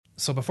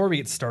So before we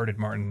get started,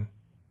 Martin,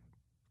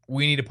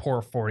 we need to pour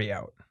a 40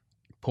 out.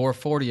 Pour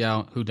 40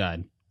 out. Who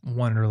died?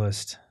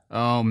 Wunderlist.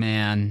 Oh,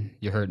 man.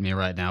 You're hurting me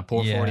right now.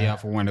 Pour 40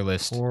 out for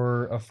Wunderlist.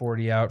 Pour a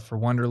 40 out for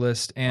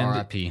Wunderlist. And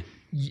R.I.P.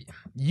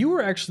 You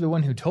were actually the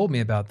one who told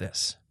me about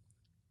this.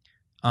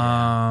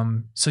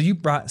 So you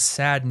brought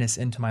sadness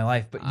into my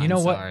life, but you know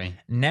what? Sorry.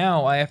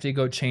 Now I have to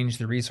go change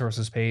the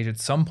resources page at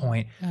some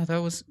point. Yeah,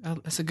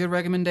 that's a good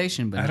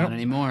recommendation, but not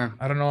anymore.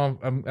 I don't know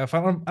if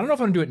I don't know if I'm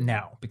gonna do it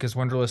now because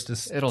Wunderlist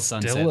is It'll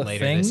sunset still a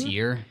later thing. this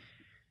year,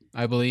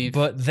 I believe.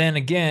 But then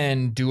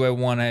again, do I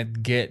want to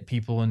get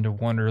people into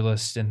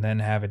Wunderlist and then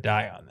have it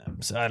die on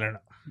them? So I don't know.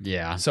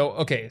 Yeah. So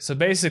okay, so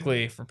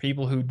basically, for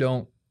people who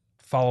don't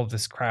follow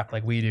this crap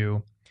like we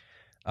do,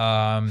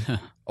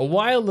 a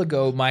while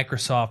ago,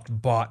 Microsoft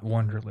bought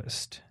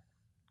Wunderlist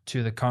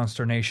to the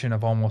consternation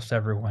of almost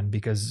everyone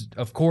because,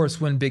 of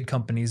course, when big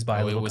companies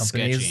buy little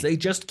companies, sketchy. they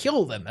just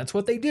kill them. That's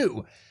what they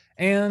do.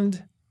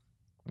 And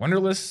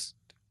Wunderlist,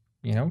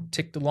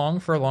 ticked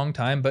along for a long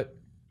time, but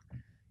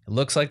it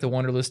looks like the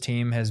Wunderlist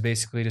team has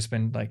basically just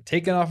been like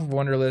taken off of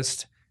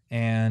Wunderlist,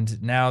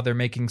 and now they're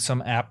making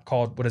some app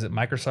called, what is it,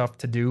 Microsoft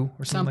To Do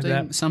or something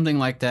like that? Something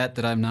like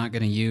that I'm not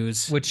going to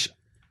use. Which,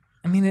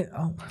 I mean,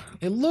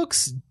 it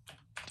looks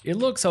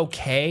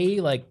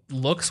okay, like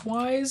looks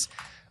wise,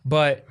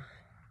 but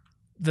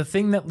the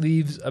thing that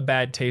leaves a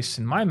bad taste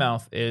in my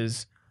mouth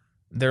is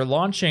they're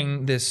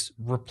launching this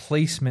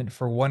replacement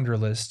for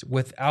Wunderlist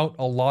without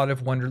a lot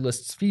of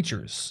Wunderlist's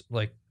features,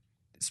 like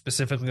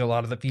specifically a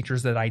lot of the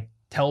features that I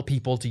tell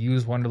people to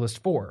use Wunderlist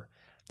for.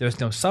 There's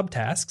no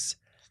subtasks.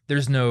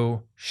 There's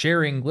no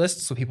sharing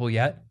lists with people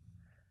yet.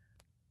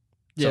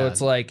 So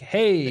it's like,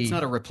 hey, it's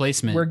not a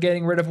replacement. We're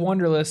getting rid of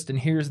Wunderlist, and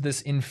here's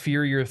this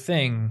inferior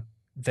thing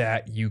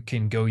that you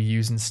can go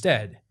use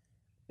instead.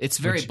 It's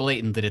very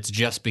blatant that it's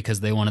just because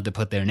they wanted to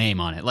put their name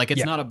on it. Like,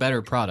 it's not a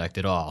better product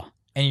at all.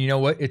 And you know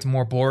what? It's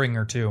more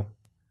boringer, too.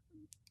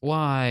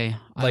 Why?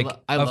 Like,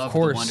 I of love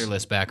course, the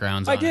Wunderlist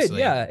backgrounds, I honestly. did,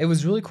 yeah. It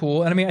was really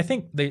cool. And I mean, I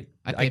think I guess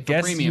paid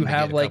for premium you to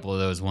have get a couple of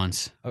those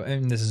once.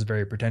 And this is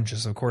very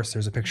pretentious. Of course,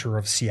 there's a picture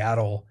of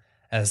Seattle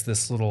as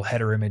this little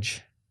header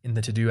image in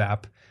the To-Do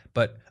app.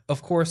 But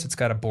of course, it's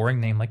got a boring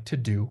name like To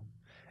Do.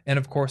 And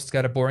of course, it's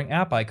got a boring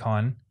app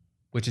icon,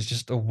 which is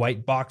just a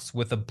white box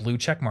with a blue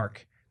check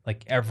mark,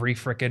 like every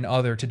frickin'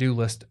 other to-do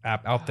list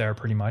app out there,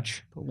 pretty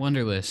much. But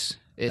Wunderlist,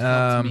 it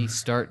helped me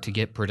start to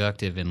get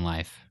productive in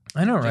life.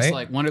 I know, right? Just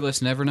like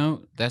Wunderlist and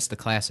Evernote, that's the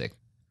classic.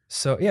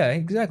 So, yeah,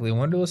 exactly.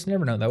 Wunderlist and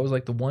Evernote. That was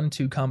like the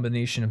 1-2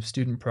 combination of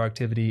student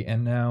productivity,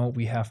 and now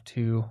we have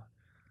to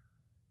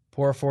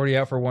pour a 40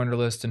 out for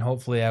Wunderlist, and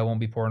hopefully I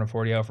won't be pouring a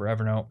 40 out for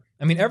Evernote.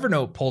 I mean,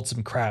 Evernote pulled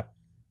some crap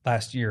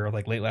last year,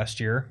 like late last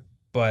year,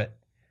 but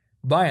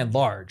by and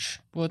large,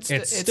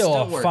 it's still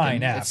a working.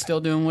 fine app. It's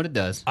still doing what it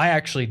does. I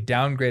actually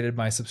downgraded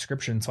my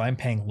subscription, so I'm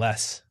paying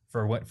less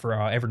for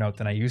Evernote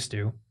than I used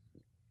to.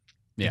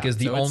 Yeah, because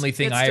the only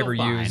thing I ever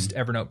fine. used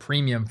Evernote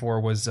Premium for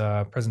was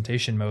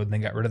presentation mode, and they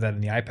got rid of that in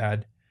the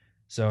iPad.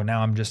 So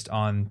now I'm just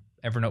on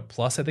Evernote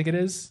Plus, I think it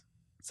is.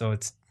 So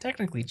it's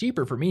technically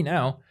cheaper for me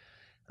now.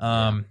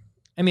 I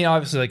mean,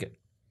 obviously, like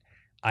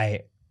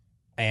I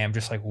am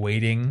just like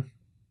waiting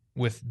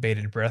with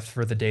bated breath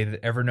for the day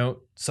that Evernote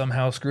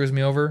somehow screws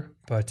me over.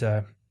 But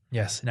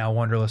yes, now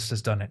Wunderlist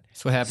has done it.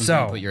 That's what happens when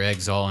you put your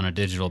eggs all in a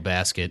digital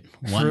basket.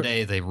 One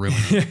day they ruin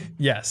it.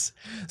 Yes.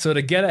 So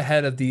to get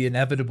ahead of the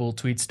inevitable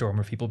tweet storm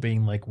of people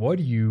being like, why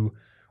did you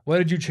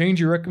change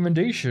your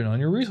recommendation on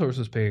your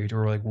resources page?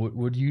 Or like,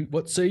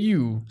 what say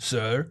you,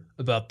 sir,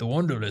 about the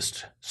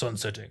Wunderlist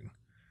sunsetting?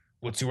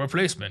 What's your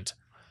replacement?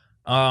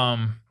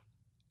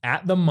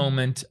 At the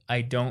moment,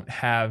 I don't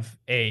have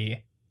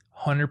a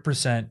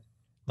 100%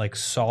 like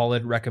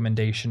solid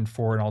recommendation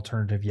for an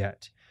alternative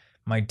yet.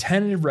 My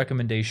tentative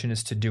recommendation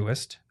is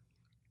Todoist.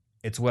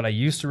 It's what I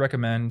used to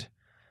recommend.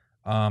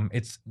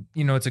 It's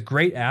a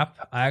great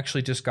app. I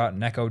actually just got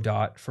an Echo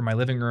Dot for my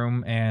living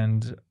room,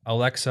 and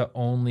Alexa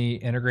only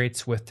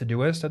integrates with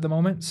Todoist at the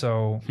moment.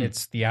 So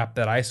it's the app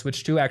that I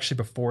switched to actually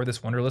before this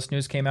Wunderlist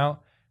news came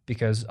out,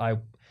 because I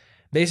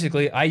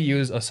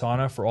use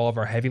Asana for all of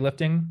our heavy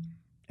lifting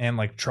and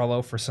like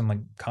Trello for some like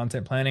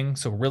content planning.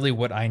 So really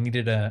what I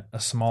needed a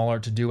smaller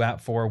to-do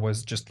app for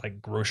was just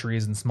like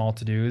groceries and small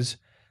to-dos.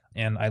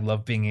 And I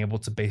love being able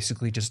to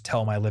basically just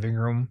tell my living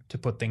room to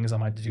put things on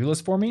my to-do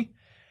list for me.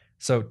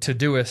 So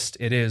Todoist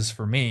it is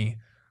for me.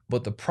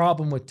 But the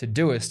problem with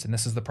Todoist, and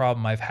this is the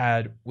problem I've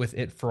had with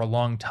it for a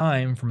long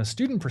time from a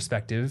student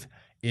perspective,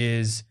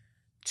 is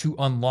to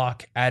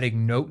unlock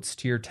adding notes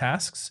to your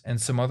tasks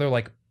and some other,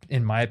 like,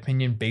 in my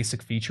opinion,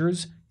 basic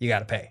features, you got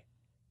to pay.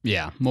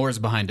 Yeah, more is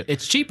behind it.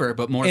 It's cheaper,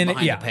 but more is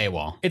behind the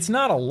paywall. It's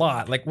not a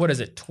lot. Like, what is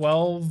it,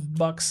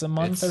 $12 a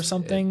month or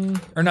something?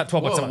 Or not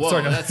 $12 a month.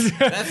 Sorry, no.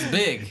 That's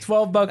big.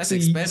 $12 a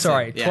year.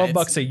 Sorry,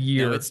 $12 a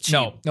year. No, it's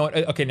cheap. No,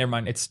 okay, never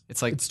mind. It's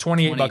like $28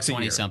 a year.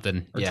 20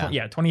 something.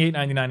 Yeah,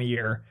 $28.99 a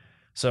year.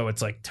 So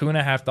it's like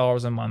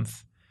 $2.50 a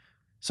month.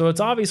 So it's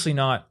obviously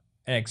not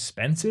an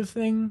expensive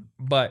thing,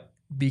 but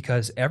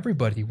because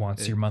everybody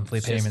wants your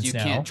monthly payments you now.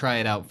 You can't try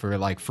it out for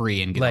like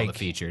free and get all the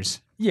features.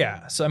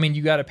 Yeah. So, I mean,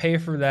 you got to pay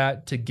for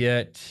that to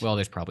get Well,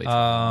 there's probably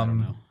I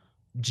don't know.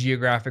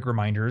 geographic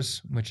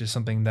reminders, which is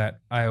something that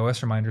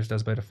iOS Reminders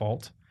does by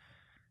default.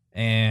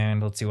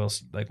 And let's see what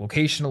else, like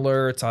location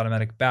alerts,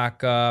 automatic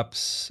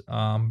backups.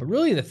 But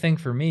really the thing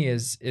for me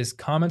is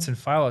comments and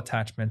file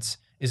attachments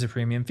is a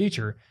premium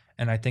feature.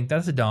 And I think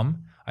that's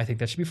dumb. I think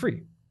that should be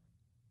free.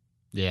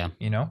 Yeah.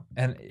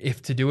 And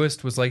if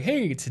Todoist was like,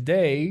 hey,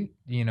 today,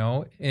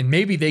 and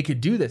maybe they could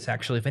do this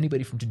actually. If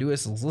anybody from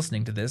Todoist is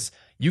listening to this,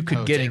 you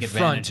could get in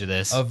front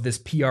of this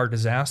PR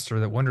disaster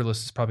that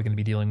Wunderlist is probably going to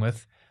be dealing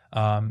with,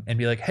 and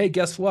be like, hey,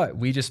 guess what?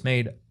 We just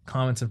made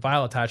comments and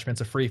file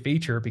attachments a free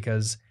feature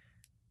because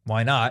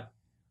why not?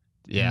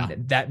 Yeah.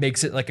 And that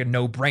makes it like a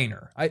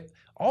no-brainer.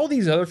 All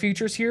these other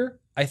features here,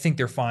 I think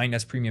they're fine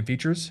as premium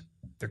features.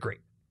 They're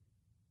great.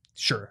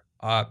 Sure.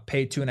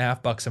 Pay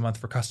 $2.50 a month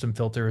for custom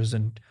filters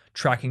and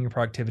tracking your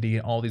productivity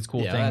and all these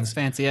cool things. That's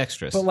fancy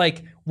extras. But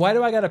like, why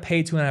do I got to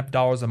pay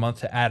 $2.50 a month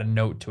to add a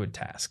note to a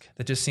task?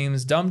 That just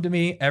seems dumb to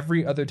me.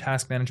 Every other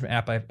task management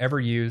app I've ever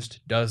used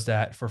does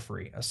that for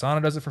free.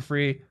 Asana does it for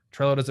free.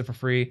 Trello does it for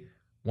free.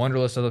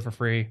 Wunderlist does it for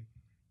free.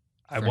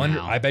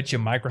 I bet you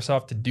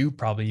Microsoft To Do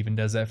probably even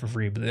does that for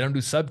free, but they don't do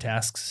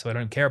subtasks, so I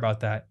don't care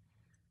about that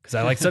because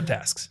I like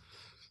subtasks.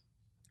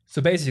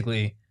 So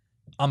basically,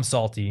 I'm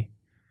salty.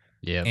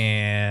 Yeah.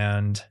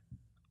 And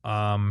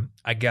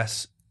I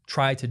guess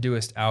try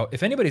Todoist out.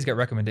 If anybody's got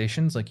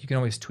recommendations, like you can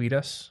always tweet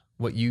us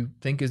what you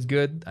think is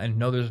good. I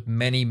know there's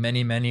many,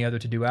 many, many other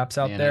to-do apps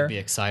out there. I'd be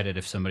excited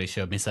if somebody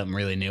showed me something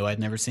really new I'd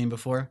never seen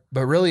before.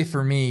 But really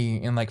for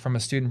me, and like from a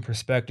student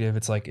perspective,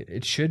 it's like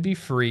it should be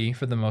free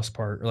for the most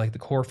part, or like the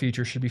core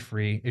feature should be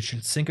free. It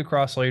should sync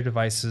across all your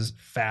devices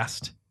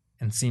fast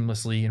and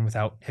seamlessly and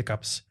without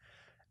hiccups.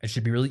 It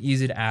should be really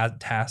easy to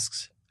add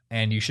tasks,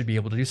 and you should be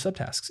able to do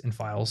subtasks in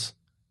files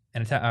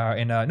and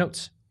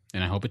notes.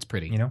 And I hope it's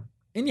pretty.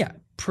 And yeah,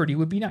 pretty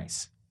would be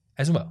nice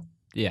as well.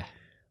 Yeah.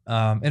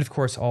 And of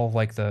course, all of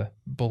like the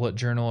bullet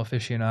journal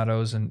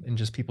aficionados and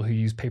just people who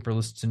use paper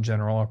lists in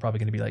general are probably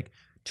going to be like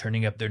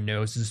turning up their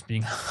noses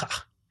being,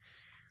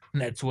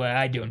 that's why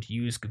I don't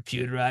use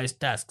computerized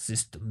task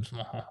systems.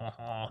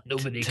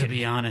 Nobody can. To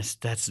be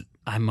honest,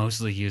 I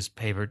mostly use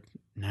paper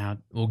now.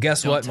 Well,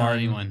 guess what,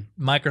 Martin?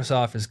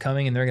 Microsoft is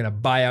coming and they're going to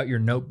buy out your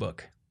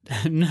notebook.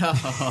 No.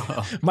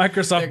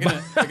 Microsoft.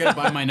 They're gonna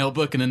buy my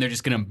notebook and then they're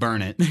just gonna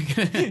burn it.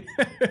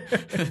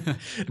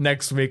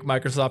 Next week,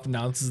 Microsoft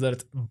announces that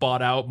it's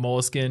bought out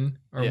Moleskine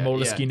or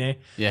Moleskine.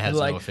 Yeah, it has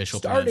no official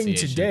starting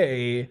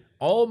today,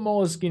 all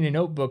Moleskine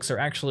notebooks are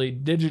actually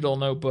digital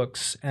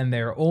notebooks and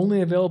they're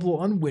only available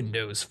on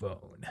Windows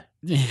Phone.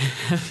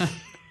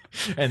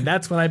 And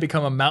that's when I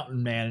become a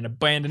mountain man and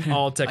abandon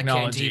all technology.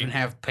 I can't even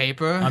have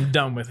paper. I'm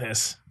done with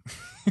this.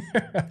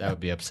 That would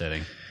be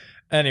upsetting.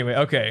 Anyway,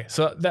 okay,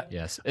 so that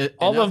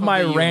all enough of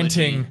my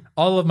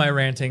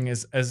ranting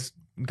has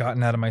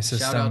gotten out of my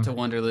system. Shout out to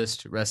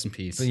Wunderlist, rest in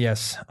peace. But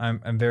yes,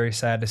 I'm very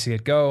sad to see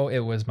it go. It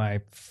was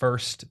my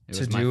first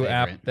to-do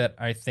app that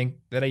I think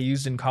that I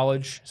used in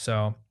college.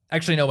 So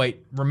actually, no,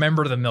 wait,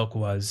 Remember the Milk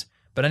was,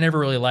 but I never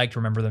really liked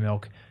Remember the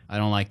Milk. I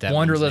don't like that.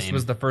 Wunderlist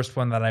was the first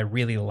one that I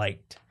really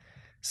liked.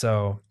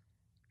 So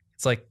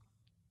it's like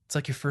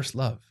your first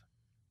love.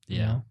 Yeah,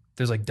 you know?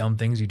 There's like dumb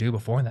things you do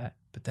before that,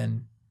 but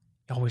then.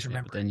 Always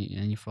remember. Then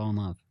you fall in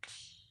love.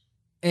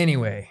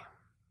 Anyway,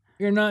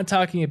 we're not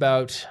talking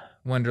about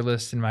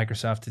Wunderlist and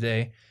Microsoft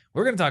today.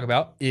 What we're going to talk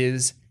about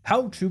is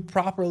how to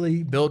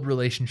properly build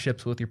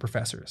relationships with your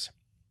professors.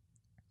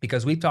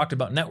 Because we've talked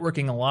about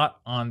networking a lot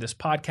on this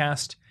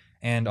podcast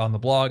and on the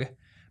blog,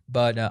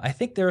 but I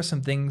think there are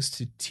some things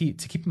to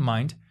keep in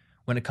mind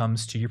when it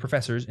comes to your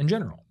professors in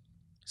general.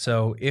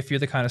 So if you're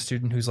the kind of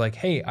student who's like,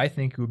 hey, I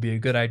think it would be a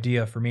good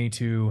idea for me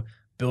to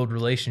build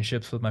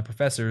relationships with my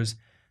professors,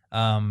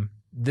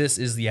 this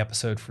is the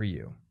episode for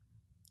you.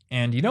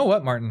 And you know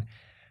what, Martin?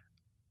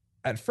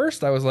 At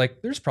first I was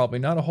like, there's probably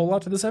not a whole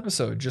lot to this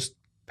episode. Just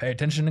pay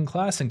attention in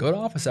class and go to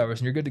office hours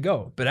and you're good to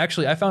go. But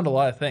actually I found a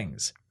lot of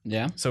things.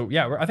 Yeah. So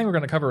yeah, I think we're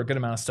going to cover a good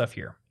amount of stuff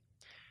here.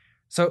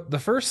 So the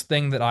first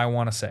thing that I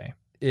want to say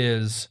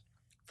is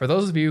for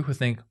those of you who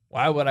think,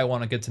 why would I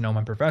want to get to know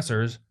my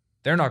professors?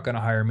 They're not going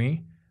to hire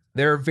me.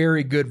 There are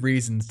very good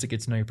reasons to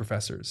get to know your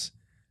professors.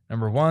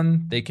 Number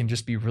one, they can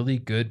just be really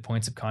good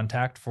points of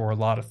contact for a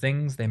lot of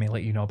things. They may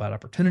let you know about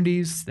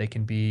opportunities. They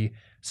can be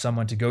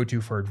someone to go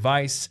to for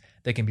advice.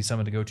 They can be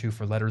someone to go to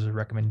for letters of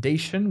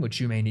recommendation, which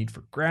you may need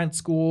for grad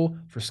school,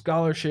 for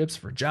scholarships,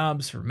 for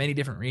jobs, for many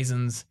different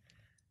reasons.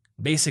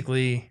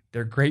 Basically,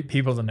 they're great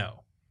people to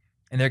know.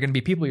 And they're going to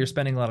be people you're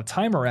spending a lot of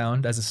time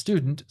around as a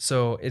student,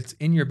 so it's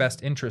in your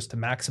best interest to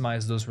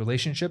maximize those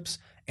relationships.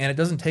 And it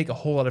doesn't take a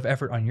whole lot of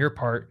effort on your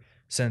part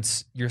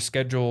since your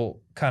schedule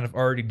kind of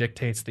already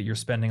dictates that you're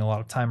spending a lot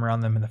of time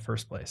around them in the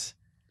first place.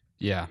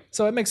 Yeah.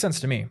 So it makes sense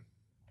to me.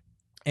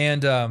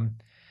 And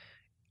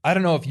I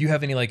don't know if you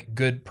have any like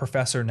good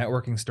professor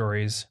networking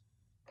stories,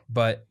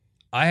 but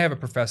I have a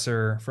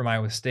professor from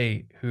Iowa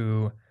State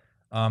who,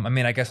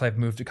 I guess I've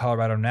moved to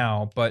Colorado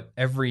now, but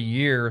every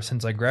year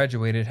since I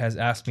graduated has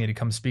asked me to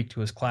come speak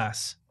to his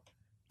class.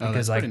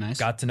 because I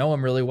got to know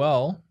him really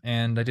well,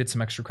 and I did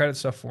some extra credit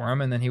stuff for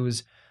him, and then he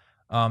was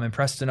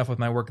impressed enough with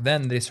my work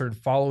then they started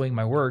following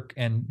my work,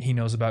 and he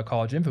knows about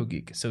College Info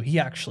Geek. So he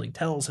actually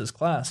tells his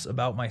class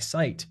about my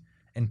site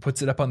and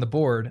puts it up on the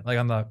board, like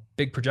on the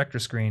big projector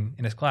screen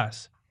in his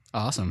class.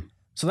 Awesome.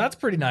 So that's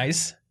pretty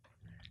nice.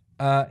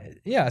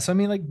 Yeah. So, I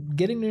mean, like,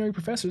 getting to know your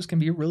professors can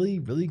be a really,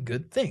 really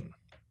good thing.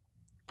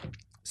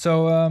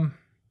 So,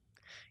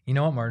 you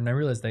know what, Martin? I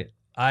realized that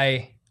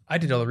I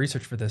did all the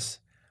research for this.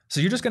 So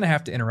you're just going to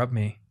have to interrupt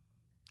me.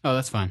 Oh,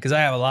 that's fine. Because I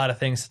have a lot of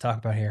things to talk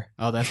about here.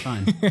 Oh, that's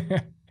fine.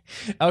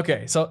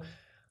 Okay. So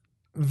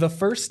the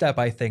first step,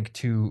 I think,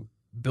 to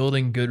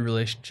building good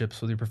relationships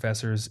with your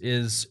professors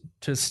is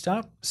to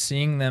stop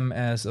seeing them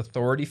as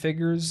authority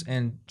figures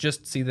and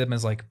just see them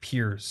as like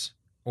peers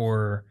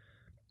or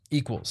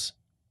equals.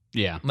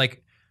 Yeah.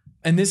 Like,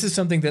 and this is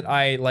something that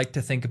I like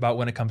to think about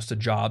when it comes to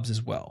jobs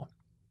as well.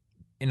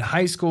 In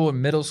high school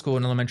and middle school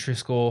and elementary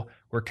school,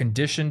 we're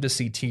conditioned to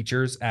see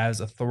teachers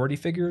as authority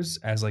figures,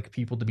 as like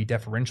people to be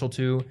deferential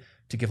to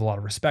give a lot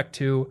of respect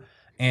to.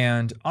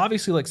 And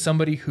obviously, like,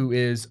 somebody who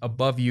is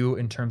above you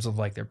in terms of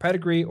like their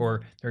pedigree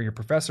or they're your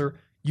professor,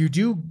 you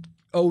do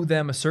owe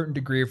them a certain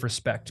degree of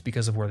respect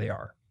because of where they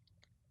are.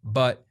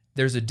 But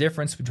there's a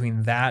difference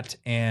between that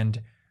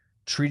and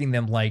treating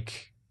them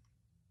like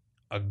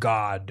a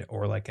god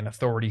or like an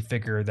authority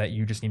figure that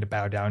you just need to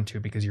bow down to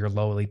because you're a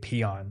lowly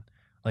peon.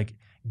 Like,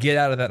 get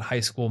out of that high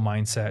school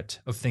mindset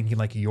of thinking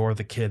like you're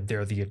the kid,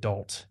 they're the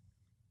adult.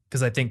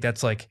 Because I think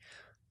that's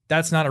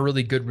not a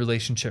really good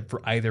relationship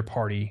for either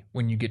party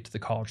when you get to the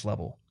college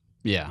level.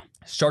 Yeah.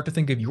 Start to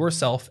think of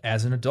yourself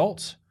as an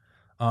adult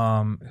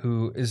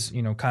who is,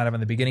 you know, kind of in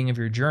the beginning of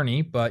your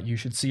journey, but you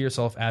should see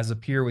yourself as a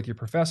peer with your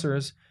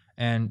professors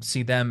and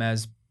see them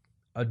as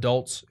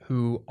adults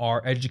who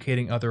are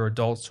educating other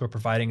adults, who are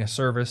providing a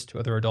service to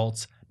other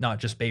adults, not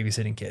just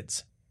babysitting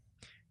kids.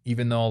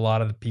 Even though a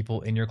lot of the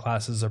people in your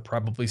classes are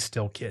probably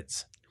still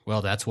kids.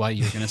 Well, that's why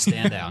you're going to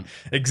stand out.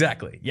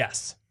 Exactly.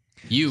 Yes.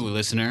 You,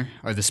 listener,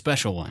 are the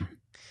special one.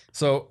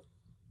 So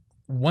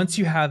once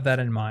you have that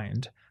in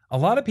mind, a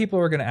lot of people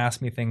are going to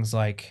ask me things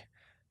like,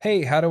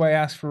 hey, how do I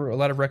ask for a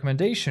letter of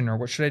recommendation? Or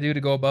what should I do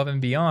to go above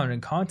and beyond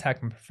and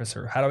contact my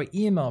professor? How do I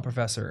email a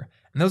professor?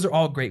 And those are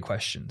all great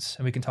questions.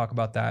 And we can talk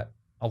about that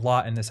a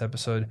lot in this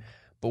episode.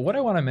 But what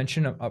I want to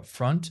mention up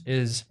front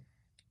is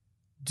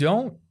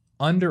don't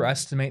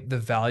underestimate the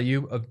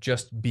value of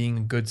just being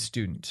a good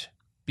student.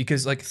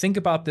 Because, like, think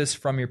about this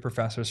from your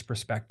professor's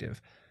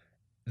perspective.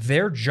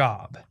 Their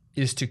job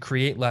is to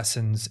create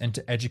lessons and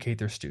to educate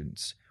their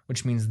students,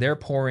 which means they're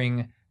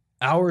pouring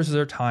hours of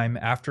their time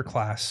after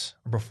class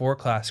or before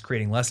class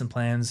creating lesson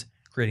plans,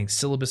 creating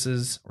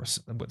syllabuses or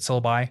what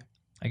syllabi,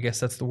 I guess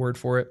that's the word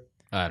for it.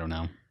 I don't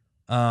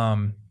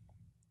know.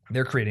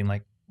 They're creating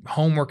like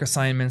homework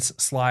assignments,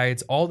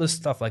 slides, all this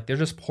stuff. Like, they're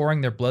just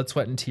pouring their blood,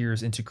 sweat, and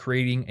tears into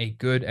creating a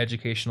good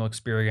educational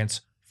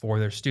experience for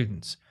their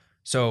students.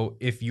 So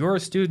if you're a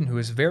student who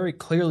is very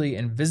clearly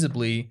and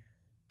visibly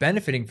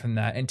benefiting from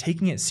that and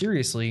taking it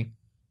seriously,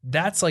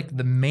 that's like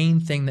the main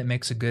thing that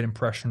makes a good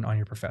impression on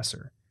your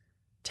professor.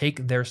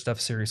 Take their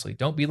stuff seriously.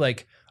 Don't be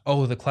like,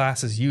 oh, the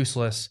class is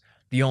useless.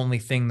 The only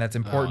thing that's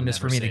important is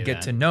for me to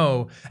get to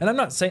know. And I'm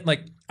not saying,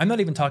 like, I'm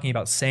not even talking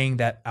about saying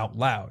that out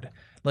loud.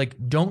 Like,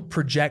 don't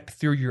project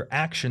through your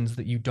actions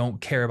that you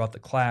don't care about the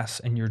class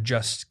and you're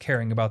just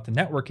caring about the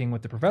networking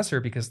with the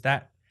professor, because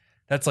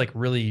that's like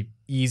really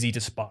easy to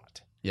spot.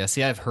 Yeah,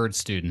 see, I've heard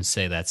students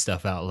say that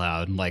stuff out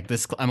loud. Like,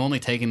 this, I'm only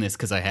taking this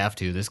because I have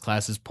to. This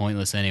class is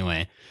pointless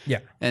anyway. Yeah.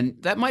 And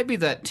that might be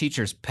that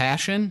teacher's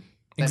passion.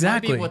 That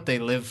exactly. might be what they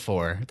live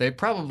for. They're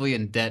probably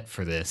in debt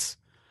for this.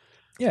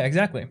 Yeah,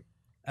 exactly.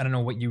 I don't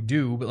know what you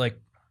do, but like,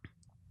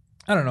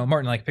 I don't know,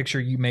 Martin, like, picture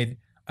you made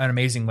an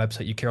amazing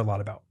website you care a lot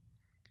about.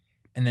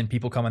 And then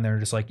people come in there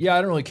and just like, yeah,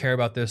 I don't really care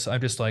about this.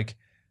 I'm just like,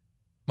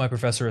 my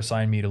professor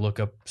assigned me to look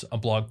up a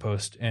blog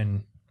post,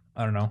 and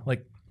I don't know,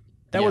 like,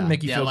 that wouldn't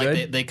make you feel like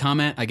good. They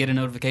comment, I get a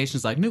notification,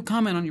 it's like, new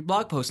comment on your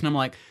blog post. And I'm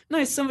like,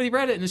 nice, somebody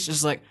read it. And it's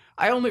just like,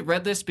 I only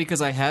read this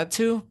because I had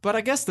to, but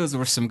I guess those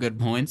were some good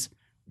points.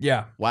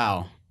 Yeah.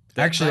 Wow.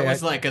 That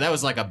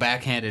was like a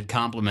backhanded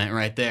compliment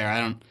right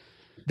there.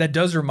 That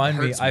does remind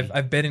me.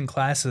 I've been in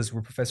classes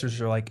where professors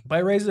are like, by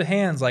raise of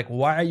hands, like,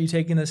 why are you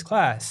taking this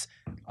class?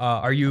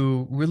 Are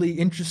you really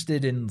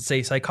interested in,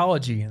 say,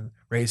 psychology? And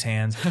raise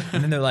hands.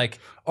 And then they're like,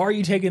 are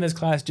you taking this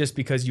class just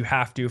because you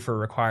have to for a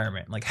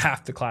requirement? Like,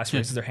 half the class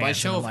raises their hands. By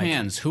show of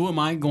hands, who am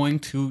I going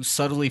to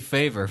subtly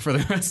favor for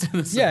the rest of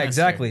the semester? Yeah,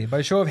 exactly.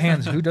 By show of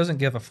hands, who doesn't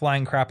give a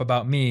flying crap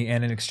about me?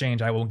 And in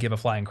exchange, I will give a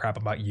flying crap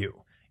about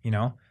you. You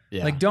know?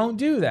 Yeah. Like, don't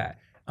do that.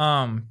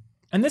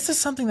 And this is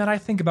something that I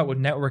think about with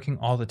networking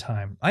all the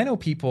time. I know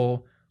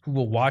people who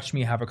will watch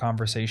me have a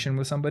conversation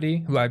with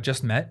somebody who I've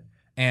just met,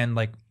 and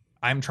like,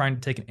 I'm trying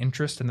to take an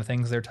interest in the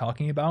things they're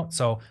talking about.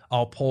 So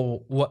I'll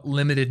pull what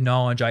limited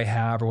knowledge I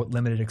have or what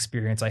limited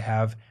experience I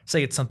have.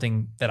 Say it's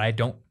something that I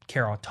don't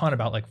care a ton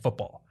about, like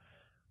football.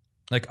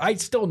 Like, I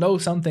still know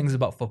some things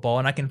about football,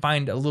 and I can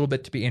find a little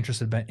bit to be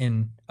interested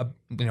in,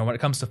 when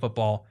it comes to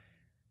football,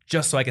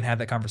 just so I can have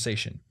that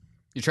conversation.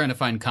 You're trying to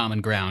find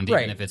common ground,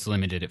 Right. even if it's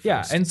limited at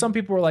Yeah, first. and some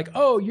people are like,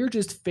 "Oh, you're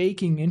just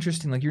faking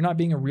interesting. Like you're not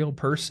being a real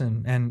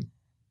person." And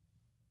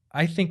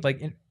I think,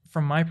 like,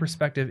 from my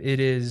perspective, it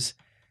is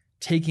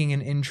taking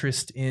an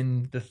interest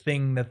in the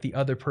thing that the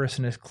other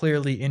person is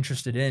clearly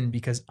interested in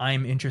because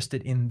I'm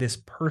interested in this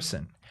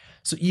person.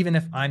 So even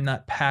if I'm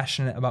not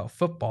passionate about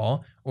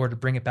football, or to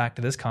bring it back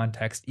to this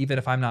context, even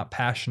if I'm not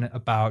passionate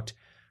about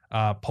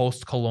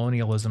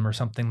post-colonialism or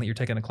something that you're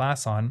taking a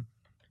class on,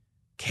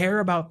 care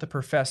about the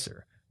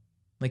professor.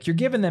 Like, you're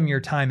giving them your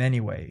time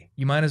anyway.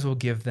 You might as well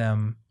give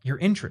them your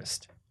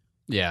interest.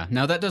 Yeah.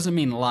 Now, that doesn't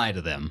mean lie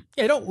to them.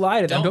 Yeah, don't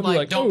lie to them. Don't be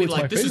like, don't "Oh, be it's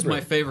like, my this is favorite."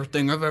 my favorite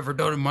thing I've ever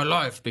done in my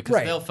life, because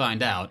Right. they'll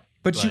find out.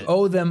 But you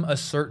owe them a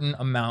certain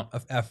amount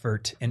of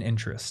effort and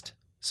interest.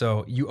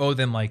 So you owe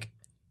them, like,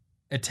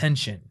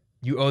 attention.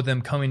 You owe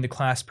them coming to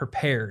class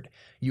prepared.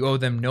 You owe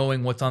them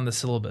knowing what's on the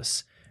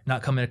syllabus,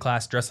 not coming to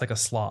class dressed like a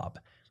slob.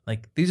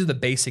 Like, these are the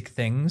basic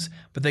things,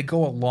 but they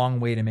go a long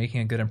way to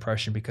making a good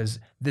impression because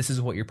this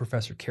is what your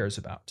professor cares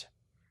about.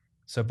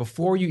 So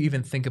before you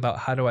even think about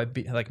how do I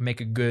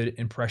make a good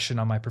impression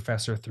on my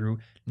professor through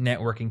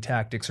networking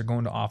tactics or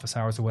going to office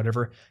hours or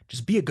whatever,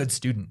 just be a good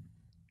student.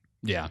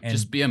 Yeah, And-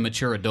 just be a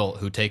mature adult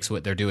who takes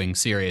what they're doing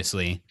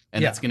seriously,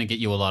 and Yeah. that's going to get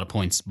you a lot of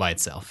points by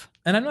itself.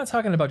 And I'm not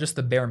talking about just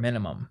the bare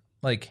minimum.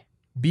 Like,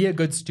 be a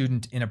good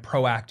student in a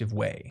proactive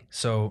way.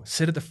 So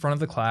sit at the front of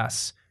the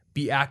class,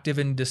 be active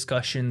in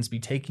discussions, be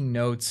taking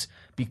notes,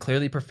 be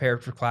clearly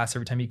prepared for class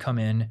every time you come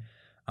in,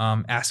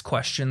 ask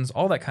questions,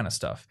 all that kind of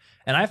stuff.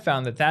 And I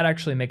found that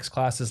actually makes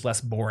classes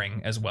less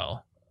boring as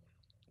well.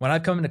 When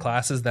I've come into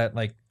classes that,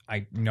 like,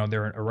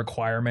 they're a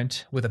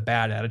requirement with a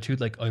bad attitude,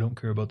 like, I don't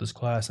care about this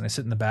class, and I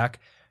sit in the back,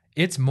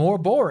 it's more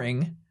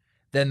boring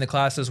than the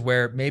classes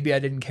where maybe I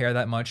didn't care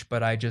that much,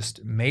 but I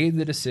just made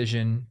the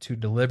decision to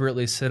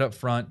deliberately sit up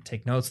front,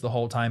 take notes the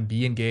whole time,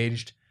 be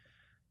engaged.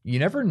 You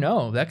never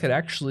know. That could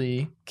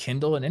actually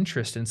kindle an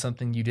interest in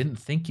something you didn't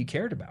think you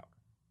cared about.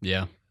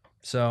 Yeah.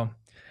 So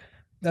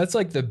that's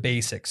like the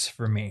basics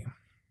for me.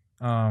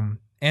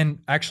 And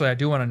actually, I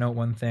do want to note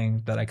one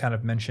thing that I kind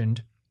of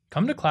mentioned.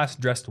 Come to class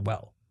dressed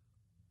well.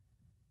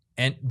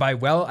 And by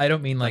well, I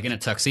don't mean Like in a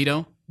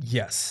tuxedo?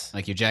 yes.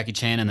 Like your Jackie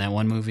Chan in that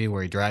one movie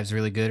where he drives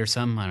really good or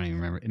something? I don't even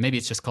remember. Maybe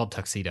it's just called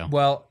Tuxedo.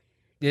 Well,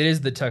 it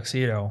is the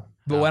tuxedo.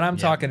 But what I'm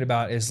yeah. talking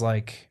about is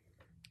like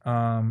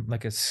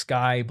a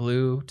sky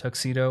blue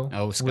tuxedo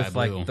Oh, sky with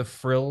blue. like the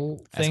frill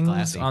That's things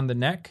classy. on the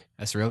neck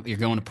That's real. You're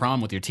going to prom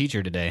with your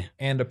teacher today.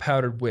 and a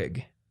powdered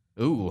wig.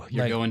 Ooh,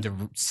 you're Like- going to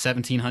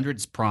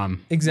 1700s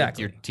prom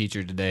Exactly. with your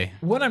teacher today.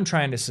 What I'm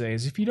trying to say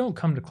is if you don't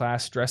come to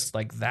class dressed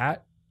like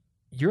that,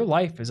 your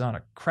life is on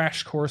a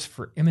crash course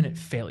for imminent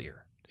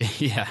failure.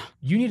 Yeah.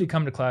 You need to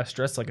come to class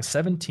dressed like a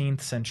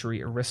 17th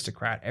century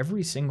aristocrat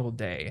every single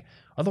day.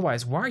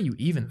 Otherwise, why are you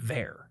even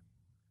there?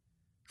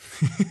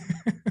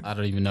 I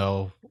don't even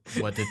know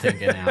what to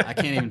think now. I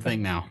can't even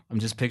think now. I'm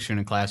just picturing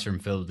a classroom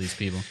filled with these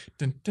people.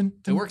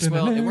 It works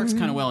well. It works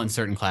kind of well in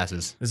certain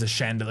classes. There's a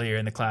chandelier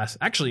in the class.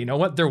 Actually, you know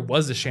what? There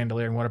was a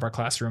chandelier in one of our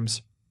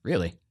classrooms.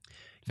 Really?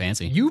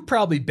 Fancy. You've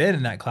probably been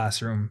in that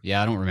classroom.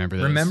 Yeah, I don't remember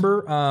those.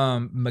 Remember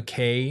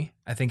McKay?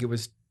 I think it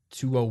was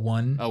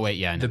 201. Oh, wait,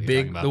 yeah, I know the what you're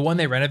talking big, about. the one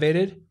they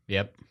renovated.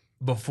 Yep.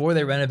 Before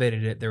they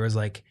renovated it, there was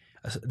like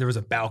there was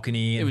a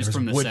balcony and was there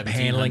from was the wood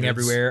paneling 1700s.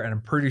 everywhere, and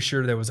I'm pretty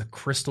sure there was a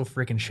crystal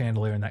freaking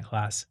chandelier in that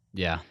class.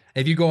 Yeah.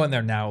 If you go in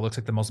there now, it looks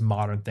like the most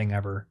modern thing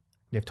ever.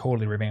 They've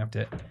totally revamped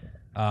it.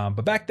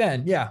 But back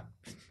then, yeah.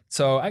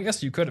 So I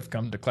guess you could have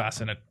come to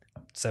class in a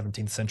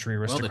 17th century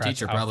Well, aristocrat. the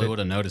teacher probably would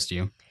have noticed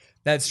you.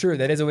 That's true.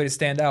 That is a way to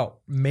stand out.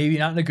 Maybe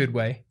not in a good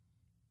way,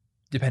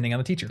 depending on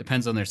the teacher.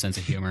 Depends on their sense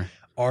of humor.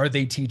 Are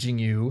they teaching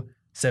you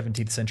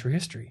 17th century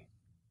history?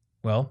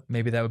 Well,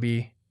 maybe that would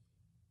be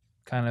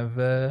kind of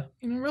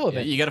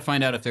relevant. You got to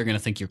find out if they're going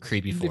to think you're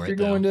creepy If for you're it,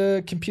 going though.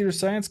 to computer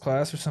science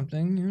class or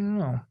something, you don't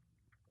know.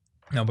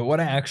 No, but what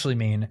I actually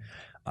mean,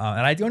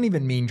 and I don't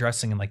even mean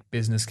dressing in like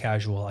business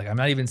casual. Like, I'm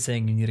not even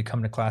saying you need to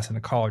come to class in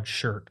a collared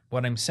shirt.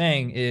 What I'm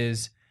saying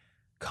is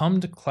come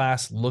to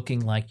class looking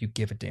like you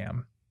give a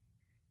damn.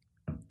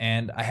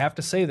 And I have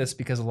to say this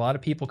because a lot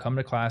of people come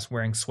to class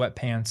wearing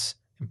sweatpants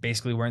and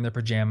basically wearing their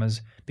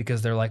pajamas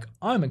because they're like,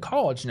 I'm in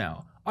college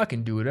now. I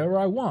can do whatever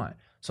I want.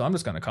 So I'm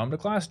just going to come to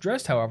class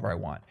dressed however I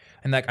want.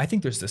 And like, I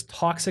think there's this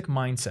toxic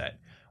mindset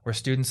where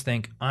students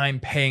think I'm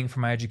paying for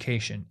my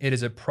education. It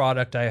is a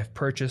product I have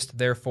purchased.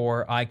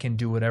 Therefore, I can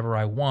do whatever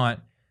I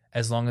want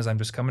as long as I'm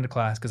just coming to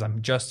class because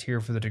I'm just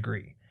here for the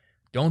degree.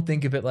 Don't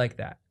think of it like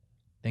that.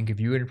 Think of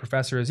you and your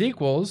professor as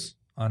equals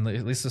on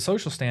at least the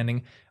social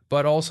standing,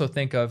 but also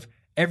think of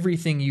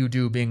everything you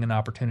do being an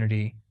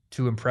opportunity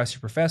to impress your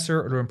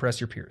professor or to impress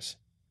your peers.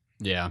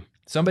 Yeah.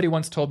 Somebody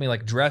once told me,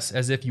 like, dress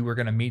as if you were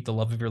going to meet the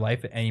love of your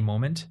life at any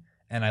moment.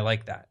 And I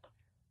like that.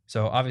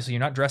 So obviously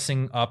you're not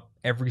dressing up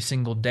every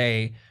single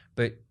day,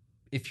 but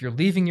if you're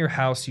leaving your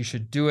house, you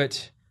should do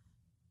it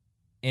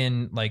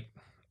in like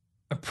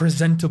a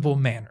presentable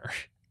manner.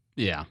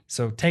 Yeah.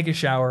 So take a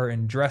shower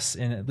and dress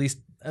in at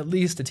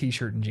least a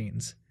t-shirt and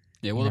jeans.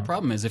 Yeah, well, Yeah. the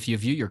problem is if you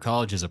view your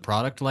college as a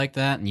product like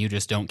that and you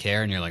just don't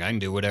care and you're like, I can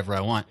do whatever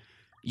I want,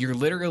 you're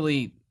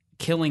literally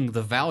killing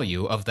the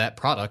value of that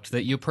product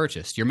that you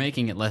purchased. You're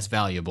making it less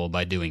valuable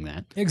by doing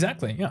that.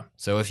 Exactly. Yeah.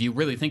 So if you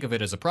really think of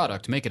it as a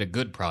product, make it a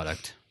good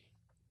product.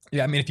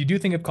 Yeah. I mean, if you do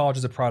think of college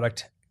as a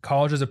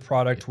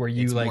product where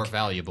you It's like more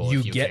valuable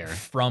you if you get care.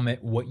 from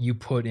it what you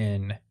put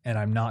in, and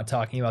I'm not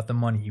talking about the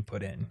money you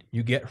put in.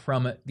 You get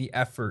from it the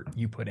effort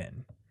you put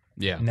in,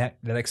 Yeah. and that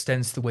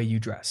extends to the way you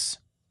dress.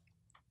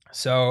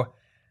 So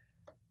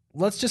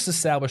let's just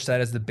establish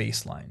that as the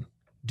baseline.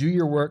 Do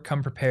your work,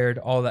 come prepared,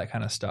 all that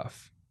kind of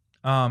stuff.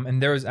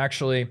 And there was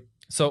actually,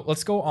 so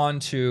let's go on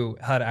to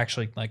how to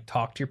actually like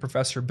talk to your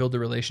professor, build a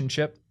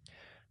relationship.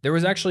 There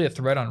was actually a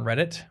thread on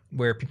Reddit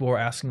where people were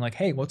asking like,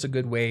 hey, what's a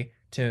good way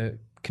to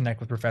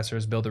connect with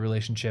professors, build a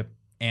relationship?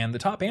 And the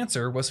top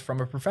answer was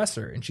from a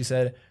professor. And she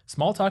said,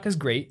 small talk is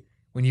great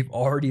when you've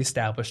already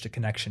established a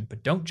connection,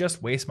 but don't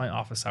just waste my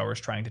office hours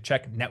trying to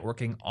check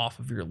networking off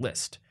of your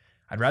list.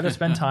 I'd rather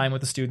spend time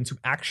with the students who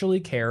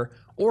actually care,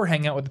 or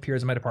hang out with the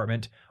peers in my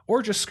department,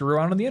 or just screw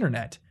around on the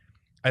internet.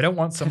 I don't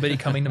want somebody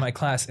coming to my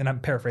class, and I'm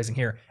paraphrasing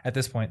here at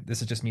this point,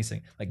 this is just me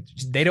saying, like,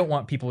 they don't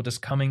want people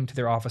just coming to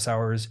their office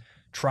hours,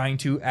 trying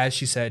to, as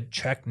she said,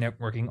 check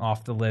networking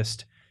off the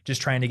list,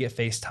 just trying to get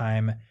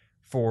FaceTime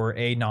for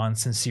a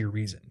non-sincere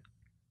reason.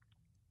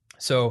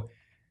 So,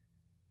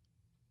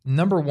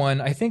 number one,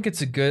 I think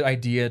it's a good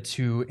idea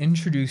to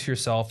introduce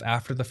yourself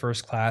after the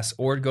first class,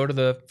 or go to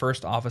the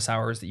first office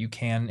hours that you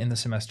can in the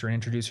semester and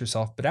introduce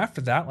yourself. But after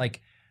that,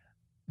 like,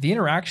 the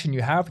interaction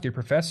you have with your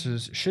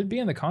professors should be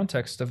in the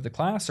context of the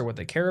class or what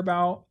they care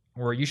about,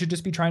 or you should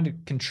just be trying to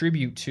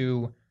contribute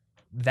to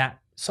that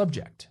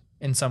subject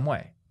in some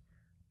way,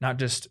 not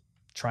just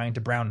trying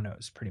to brown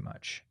nose pretty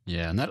much.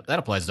 Yeah, and that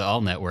applies to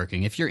all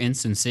networking. If you're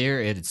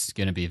insincere, it's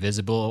going to be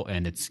visible,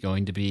 and it's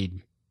going to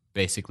be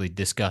basically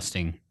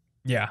disgusting.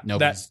 Yeah,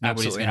 Nobody's going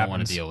to want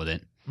happens. to deal with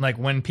it. Like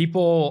when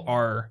people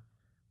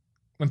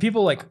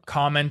like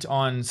comment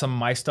on some of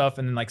my stuff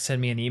and then like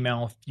send me an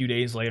email a few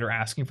days later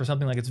asking for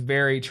something, like it's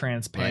very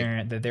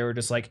transparent that they were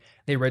just like,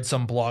 they read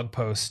some blog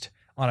post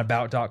on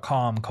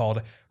about.com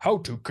called How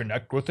to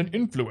Connect with an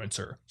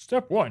Influencer.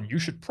 Step 1, you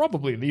should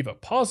probably leave a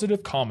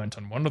positive comment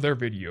on one of their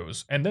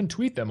videos and then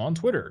tweet them on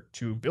Twitter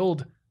to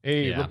build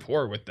a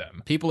rapport with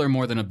them. People are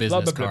more than a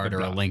business Blah, blah, blah, card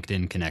blah, or a blah.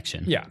 LinkedIn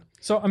connection. Yeah.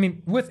 So, I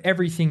mean, with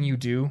everything you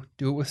do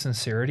it with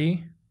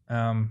sincerity.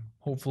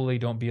 Hopefully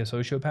don't be a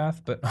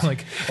sociopath, but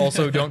like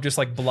also don't just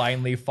like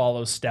blindly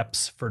follow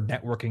steps for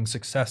networking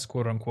success,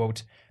 quote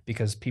unquote,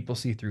 because people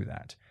see through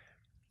that.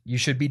 You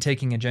should be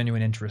taking a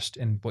genuine interest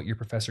in what your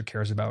professor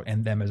cares about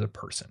and them as a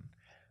person.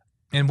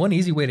 And one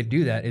easy way to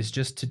do that is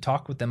just to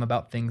talk with them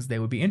about things they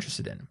would be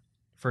interested in.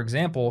 For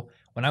example,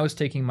 when I was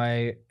taking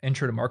my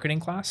intro to marketing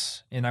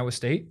class in Iowa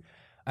State,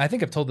 I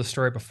think I've told this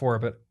story before,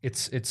 but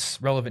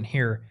it's relevant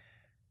here.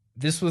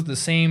 This was the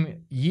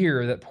same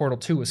year that Portal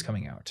 2 was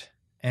coming out.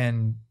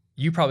 And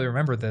you probably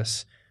remember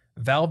this.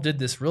 Valve did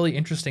this really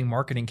interesting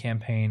marketing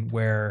campaign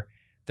where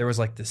there was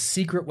like this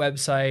secret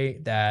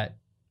website that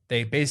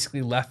they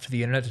basically left to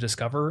the internet to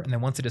discover. And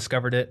then once they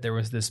discovered it, there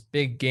was this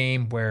big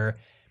game where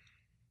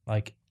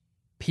like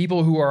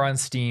people who are on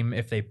Steam,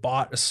 if they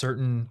bought a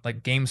certain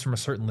like games from a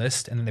certain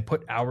list and then they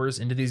put hours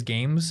into these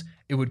games,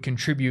 it would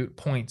contribute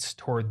points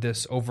toward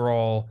this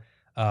overall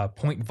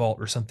point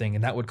vault or something.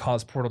 And that would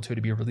cause Portal 2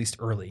 to be released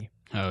early.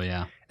 Oh,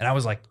 yeah. And I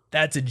was like,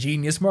 that's a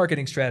genius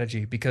marketing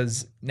strategy,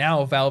 because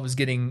now Valve is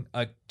getting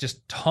a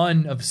just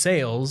ton of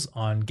sales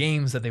on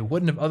games that they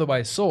wouldn't have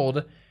otherwise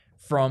sold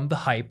from the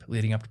hype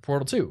leading up to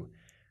Portal 2.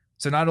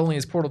 So not only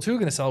is Portal 2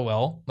 going to sell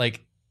well,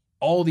 like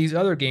all these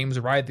other games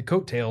ride the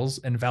coattails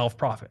and Valve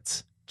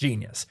profits.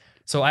 Genius.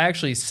 So I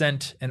actually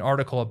sent an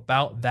article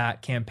about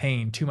that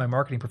campaign to my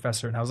marketing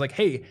professor, and I was like,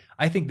 hey,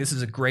 I think this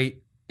is a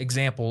great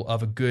example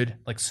of a good,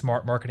 like,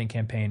 smart marketing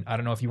campaign. I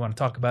don't know if you want to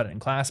talk about it in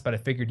class, but I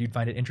figured you'd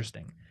find it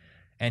interesting.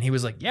 And he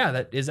was like, yeah,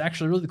 that is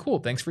actually really cool.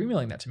 Thanks for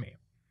emailing that to me.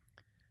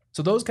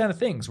 So those kind of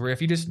things where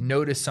if you just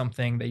notice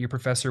something that your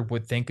professor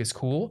would think is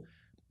cool,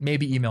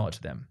 maybe email it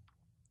to them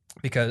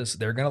because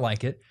they're going to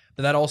like it.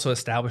 But that also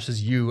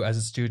establishes you as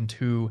a student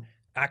who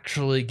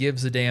actually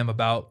gives a damn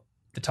about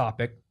the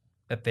topic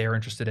that they're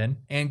interested in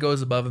and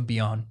goes above and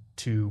beyond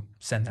to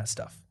send that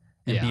stuff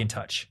and be in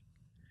touch.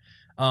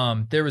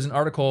 There was an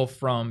article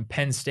from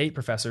Penn State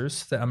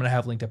professors that I'm going to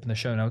have linked up in the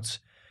show notes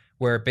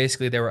where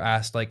basically they were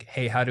asked like,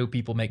 hey, how do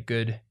people make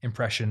good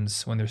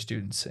impressions when they're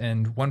students?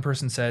 And one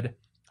person said,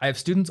 I have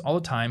students all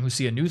the time who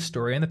see a news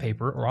story in the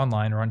paper or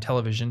online or on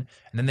television,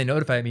 and then they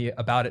notify me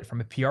about it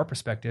from a PR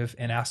perspective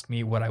and ask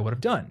me what I would have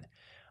done.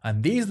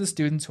 And these are the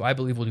students who I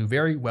believe will do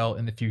very well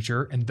in the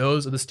future, and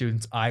those are the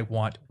students I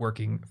want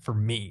working for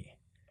me.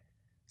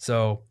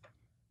 So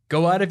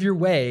go out of your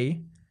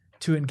way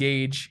to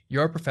engage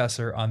your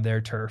professor on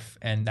their turf,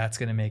 and that's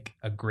going to make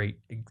a great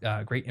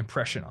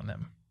impression on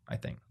them, I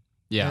think.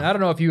 Yeah. And I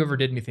don't know if you ever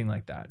did anything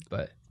like that,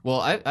 but...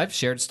 Well, I've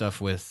shared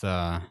stuff with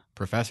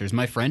professors.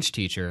 My French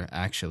teacher,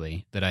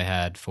 actually, that I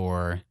had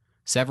for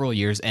several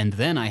years, and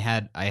then I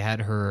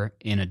had her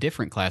in a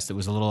different class that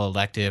was a little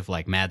elective,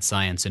 like mad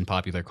science and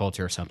popular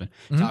culture or something,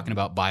 talking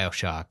about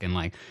BioShock and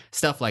like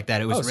stuff like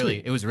that. It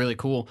was really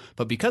cool.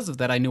 But because of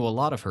that, I knew a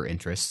lot of her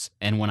interests,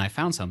 and when I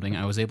found something,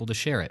 I was able to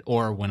share it.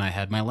 Or when I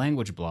had my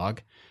language blog,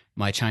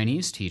 my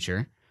Chinese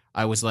teacher,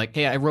 I was like,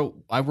 hey, I wrote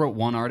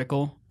one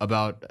article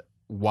about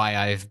why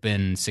I've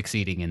been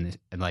succeeding in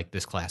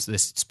this class,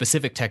 this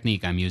specific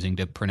technique I'm using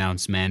to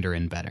pronounce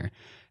Mandarin better.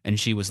 And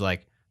she was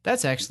like,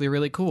 that's actually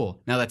really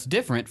cool. Now, that's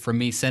different from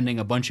me sending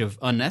a bunch of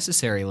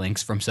unnecessary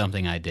links from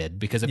something I did,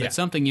 because if it's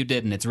something you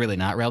did and it's really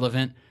not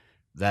relevant,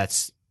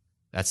 that's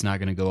not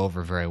going to go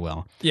over very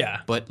well.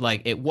 Yeah. But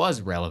like, it was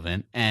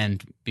relevant,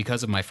 and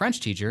because of my French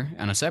teacher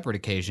on a separate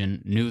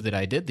occasion knew that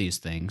I did these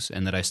things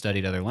and that I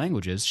studied other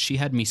languages, she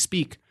had me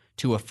speak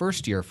to a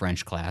first-year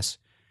French class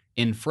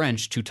in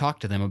French to talk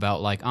to them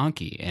about like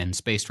Anki and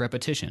spaced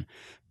repetition,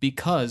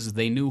 because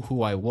they knew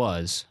who I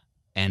was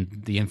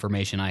and the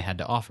information I had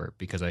to offer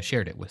because I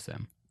shared it with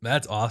them.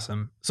 That's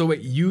awesome. So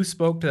wait, you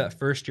spoke to that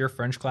first year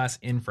French class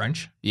in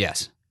French?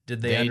 Yes.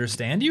 Did they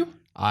understand you?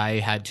 I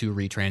had to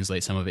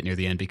retranslate some of it near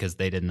the end because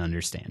they didn't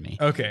understand me.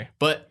 Okay.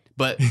 But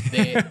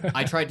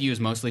I tried to use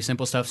mostly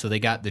simple stuff, so they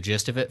got the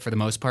gist of it for the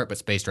most part, but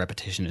spaced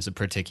repetition is a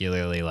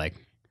particularly like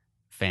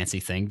fancy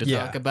thing to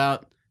talk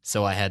about,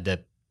 so I had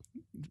to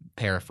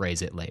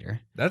paraphrase it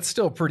later. That's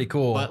still pretty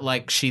cool. But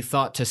like, she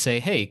thought to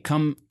say, hey,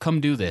 come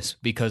do this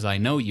because I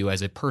know you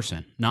as a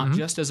person, not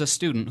just as a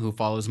student who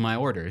follows my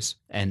orders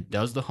and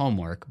does the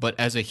homework, but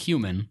as a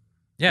human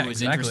who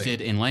is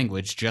interested in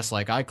language just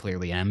like I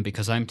clearly am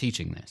because I'm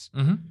teaching this.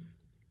 Mm-hmm.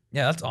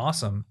 Yeah, that's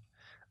awesome.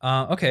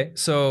 Okay,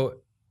 so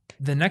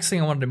the next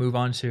thing I wanted to move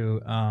on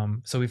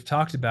to, so we've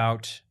talked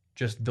about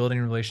just building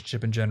a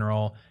relationship in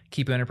general,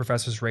 keeping on a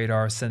professor's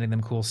radar, sending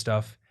them cool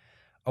stuff.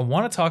 I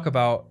want to talk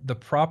about the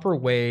proper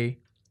way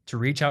to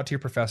reach out to your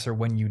professor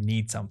when you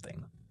need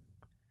something.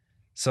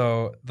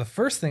 So the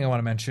first thing I want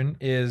to mention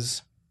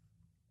is,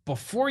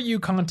 before you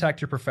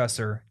contact your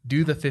professor,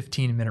 do the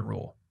 15-minute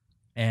rule.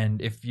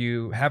 And if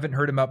you haven't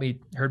heard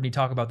me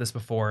talk about this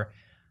before,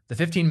 the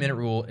 15-minute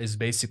rule is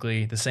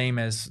basically the same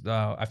as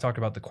I've talked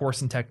about the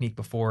course and technique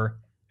before.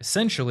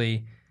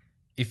 Essentially,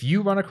 if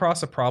you run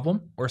across a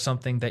problem or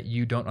something that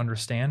you don't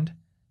understand,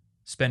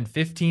 spend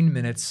 15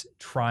 minutes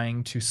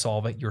trying to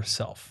solve it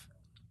yourself.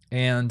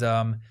 And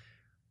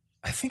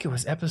I think it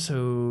was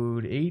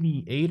episode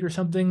 88 or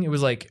something. It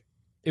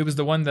was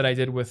the one that I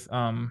did with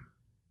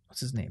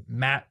what's his name?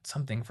 Matt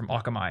something from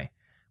Akamai.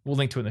 We'll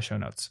link to it in the show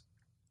notes.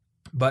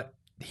 But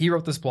he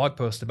wrote this blog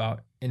post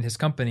about, in his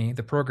company,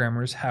 the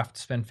programmers have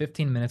to spend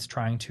 15 minutes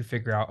trying to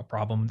figure out a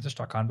problem they're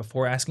stuck on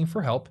before asking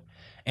for help,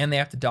 and they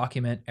have to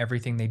document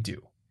everything they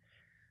do.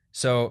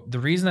 So the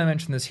reason I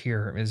mention this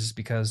here is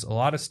because a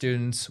lot of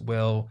students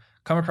will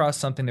come across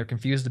something they're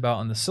confused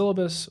about in the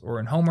syllabus or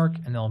in homework,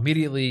 and they'll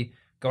immediately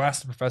go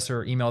ask the professor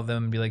or email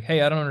them and be like,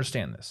 hey, I don't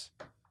understand this.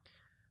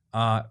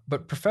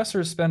 But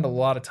professors spend a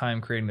lot of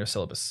time creating their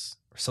syllabus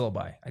or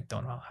syllabi. I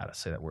don't know how to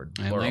say that word.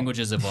 And language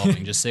is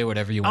evolving. Just say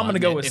whatever you want. I'm going to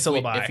go with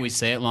syllabi. If we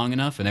say it long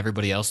enough and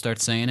everybody else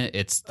starts saying it,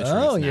 it's the truth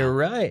now. You're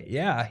right.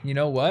 Yeah. You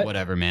know what?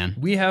 Whatever, man.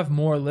 We have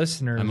more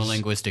listeners I'm a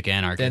linguistic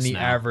anarchist than the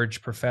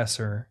average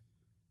professor.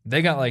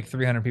 They got like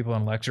 300 people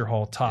in lecture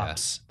hall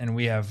tops, and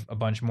we have a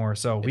bunch more.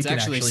 So we can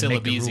actually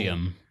make the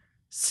rule.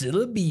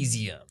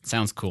 Syllabesium.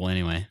 Sounds cool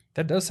anyway.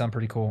 That does sound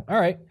pretty cool. All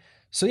right.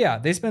 So yeah,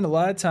 they spend a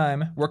lot of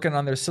time working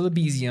on their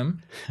syllabesium.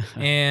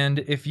 And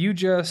if you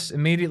just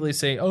immediately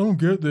say, oh, I don't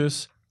get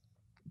this,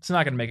 it's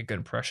not going to make a good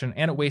impression,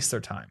 and it wastes their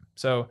time.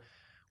 So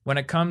when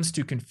it comes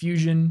to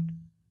confusion,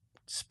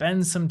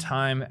 spend some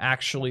time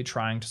actually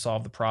trying to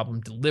solve the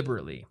problem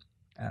deliberately.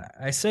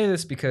 I say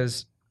this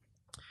because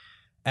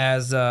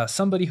as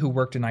somebody who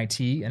worked in IT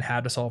and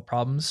had to solve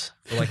problems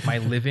for like my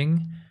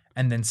living,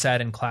 and then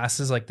sat in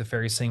classes like the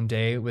very same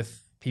day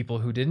with people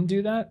who didn't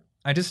do that,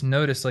 I just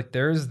noticed like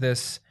there's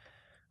this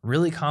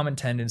really common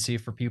tendency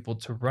for people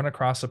to run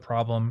across a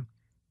problem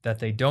that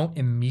they don't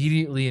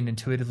immediately and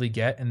intuitively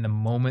get. And the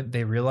moment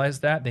they realize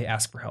that, they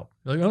ask for help.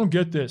 They're like, I don't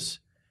get this.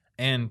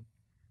 And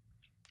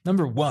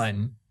number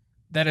one,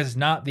 that is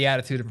not the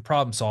attitude of a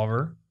problem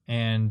solver.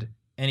 And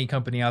any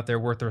company out there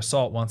worth their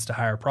salt wants to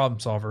hire problem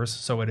solvers.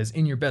 So it is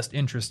in your best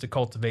interest to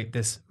cultivate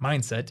this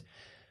mindset.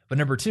 But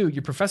number two,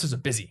 your professors are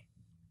busy.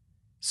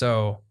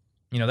 So,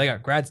 they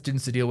got grad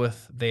students to deal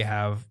with. They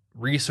have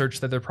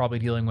research that they're probably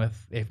dealing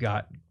with. They've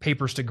got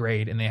papers to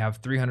grade, and they have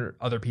 300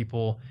 other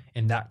people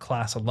in that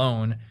class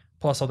alone,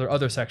 plus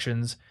other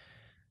sections.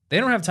 They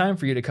don't have time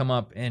for you to come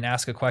up and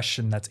ask a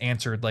question that's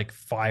answered like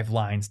 5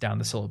 lines down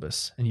the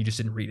syllabus and you just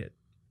didn't read it.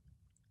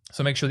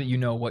 So make sure that you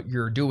know what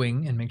you're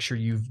doing and make sure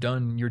you've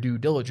done your due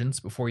diligence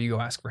before you go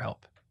ask for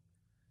help.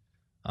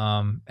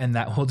 And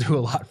that will do a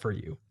lot for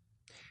you.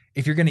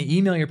 If you're going to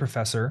email your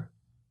professor,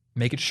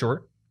 make it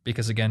short,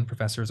 because again,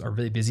 professors are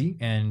really busy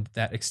and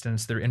that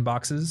extends their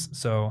inboxes.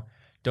 So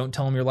don't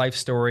tell them your life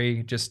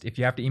story. Just if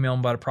you have to email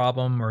them about a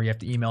problem or you have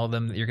to email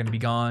them that you're going to be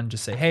gone,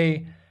 just say,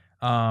 hey,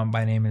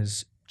 my name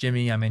is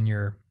Jimmy. I'm in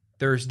your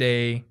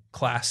Thursday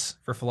class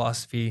for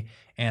philosophy,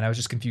 and I was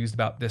just confused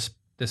about this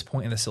this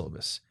point in the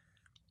syllabus.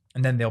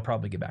 And then they'll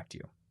probably get back to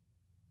you.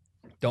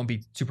 Don't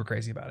be super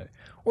crazy about it.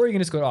 Or you can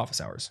just go to office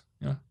hours.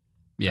 You know,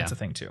 Yeah. that's a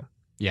thing too.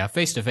 Yeah,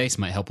 face-to-face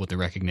might help with the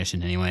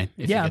recognition anyway, if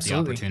you get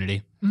absolutely. the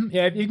opportunity.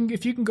 Yeah,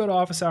 if you can go to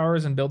office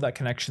hours and build that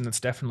connection,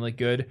 that's definitely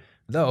good.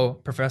 Though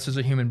professors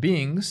are human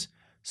beings,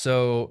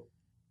 so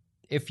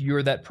if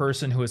you're that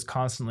person who is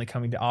constantly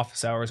coming to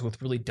office hours with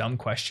really dumb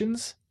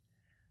questions,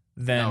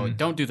 then No,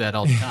 don't do that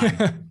all the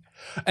time.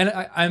 And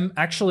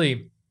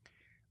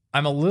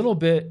I'm a little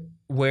bit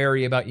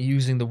wary about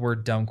using the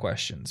word dumb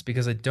questions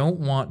because I don't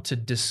want to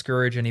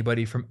discourage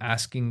anybody from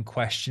asking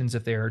questions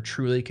if they are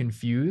truly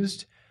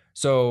confused.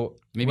 So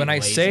Maybe when I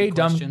lazy say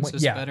dumb, questions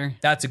is better.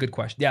 that's a good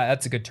question. Yeah,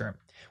 that's a good term.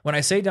 When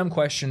I say dumb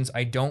questions,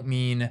 I don't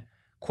mean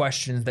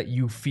questions that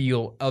you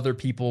feel other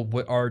people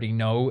would already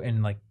know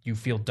and like you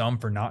feel dumb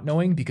for not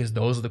knowing, because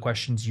those are the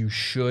questions you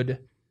should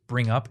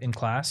bring up in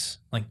class.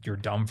 Like you're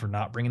dumb for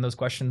not bringing those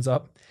questions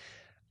up.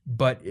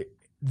 But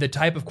the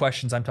type of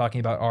questions I'm talking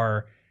about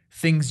are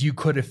things you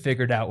could have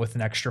figured out with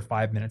an extra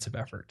 5 minutes of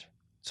effort.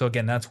 So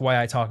again, that's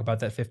why I talk about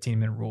that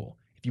 15-minute rule.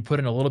 If you put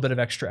in a little bit of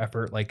extra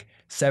effort, like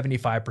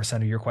 75%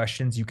 of your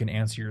questions you can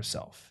answer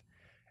yourself.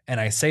 And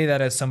I say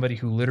that as somebody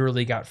who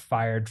literally got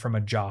fired from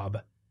a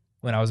job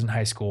when I was in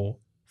high school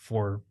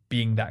for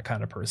being that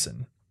kind of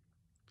person.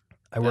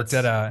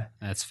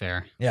 That's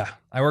fair. Yeah.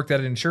 I worked at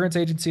an insurance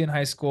agency in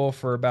high school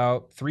for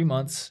about 3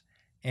 months.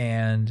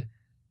 And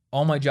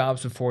all my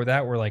jobs before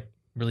that were like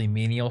really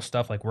menial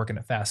stuff, like working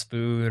at fast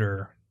food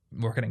or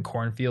working in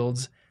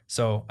cornfields.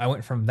 So I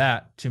went from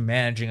that to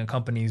managing a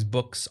company's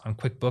books on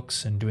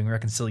QuickBooks and doing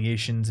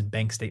reconciliations and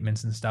bank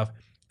statements and stuff.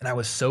 And I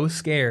was so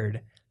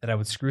scared that I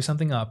would screw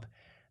something up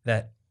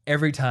that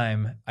every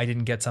time I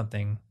didn't get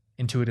something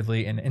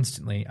intuitively and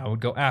instantly, I would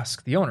go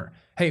ask the owner,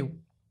 hey,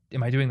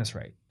 am I doing this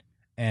right?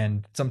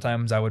 And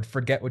sometimes I would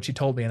forget what she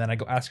told me, and then I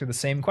go ask her the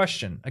same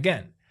question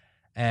again.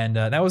 And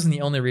that wasn't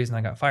the only reason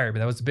I got fired, but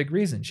that was a big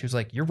reason. She was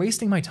like, you're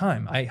wasting my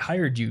time. I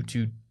hired you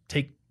to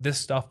take this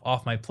stuff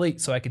off my plate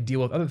so I could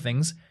deal with other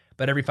things.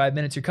 But every 5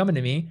 minutes you're coming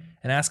to me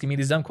and asking me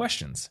these dumb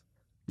questions.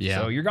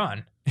 Yeah. So you're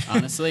gone.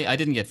 Honestly, I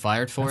didn't get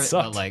fired for That it,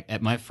 sucked. but like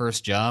at my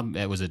first job,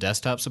 it was a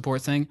desktop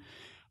support thing.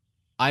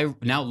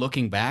 Now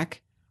looking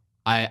back,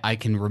 I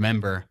can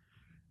remember.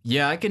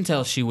 Yeah, I can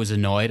tell she was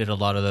annoyed at a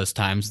lot of those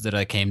times that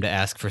I came to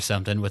ask for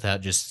something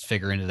without just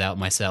figuring it out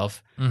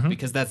myself. Mhm.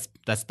 Because that's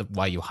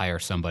why you hire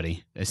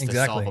somebody, is to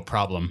Exactly. solve a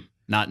problem,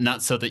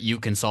 not so that you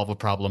can solve a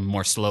problem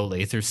more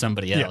slowly through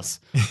somebody else.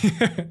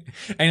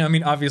 And I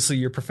mean, obviously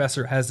your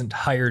professor hasn't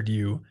hired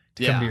you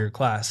to come to Yeah. your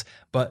class,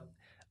 but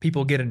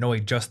people get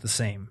annoyed just the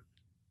same.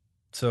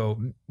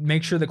 So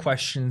make sure the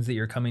questions that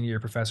you're coming to your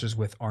professors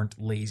with aren't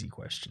lazy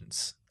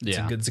questions.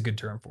 Yeah. It's a good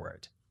term for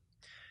it.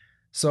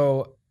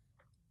 So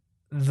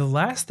the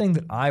last thing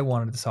that I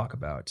wanted to talk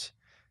about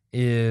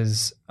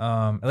is,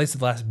 at least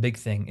the last big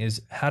thing,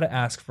 is how to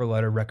ask for a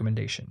letter of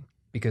recommendation.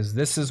 Because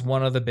this is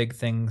one of the big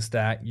things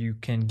that you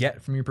can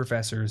get from your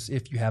professors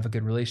if you have a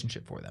good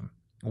relationship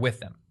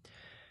with them.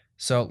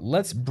 So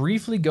let's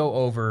briefly go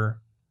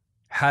over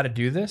how to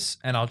do this.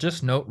 And I'll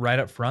just note right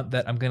up front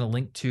that I'm going to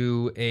link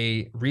to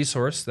a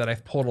resource that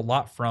I've pulled a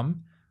lot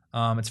from.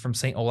 It's from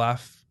St.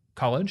 Olaf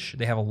College.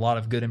 They have a lot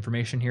of good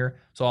information here.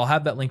 So I'll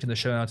have that linked in the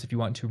show notes if you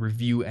want to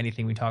review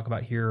anything we talk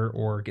about here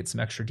or get some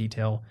extra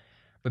detail.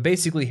 But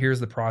basically, here's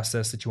the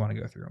process that you want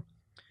to go through.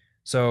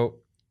 So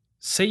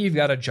say you've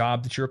got a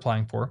job that you're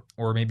applying for,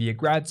 or maybe a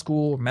grad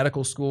school,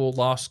 medical school,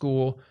 law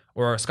school,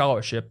 or a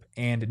scholarship,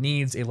 and it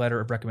needs a letter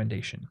of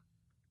recommendation.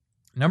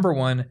 Number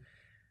one,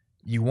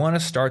 you want to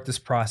start this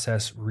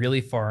process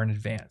really far in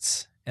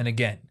advance. And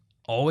again,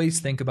 always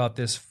think about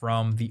this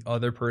from the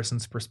other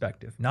person's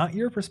perspective, not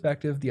your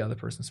perspective, the other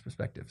person's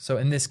perspective. So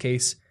in this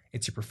case,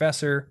 it's your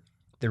professor.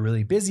 They're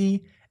really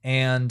busy.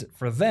 And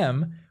for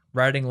them,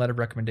 writing a letter of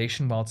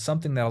recommendation, while it's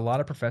something that a lot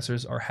of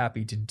professors are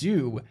happy to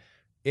do,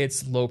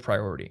 it's low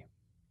priority.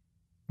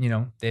 You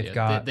know, they've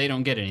got they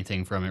don't get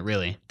anything from it,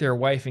 really. their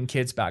wife and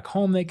kids back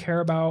home they care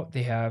about.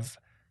 They have,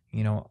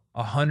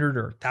 100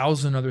 or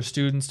 1,000 other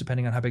students,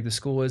 depending on how big the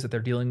school is that they're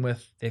dealing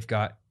with. They've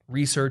got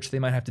research they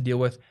might have to deal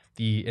with,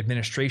 the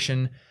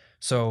administration.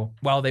 So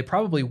while they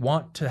probably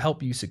want to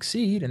help you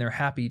succeed and they're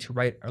happy to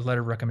write a letter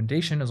of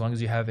recommendation as long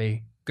as you have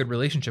a good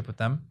relationship with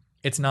them,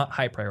 it's not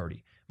high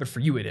priority. But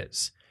for you, it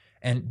is.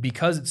 And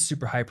because it's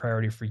super high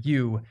priority for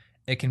you,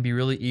 it can be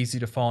really easy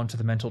to fall into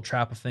the mental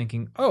trap of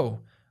thinking, oh,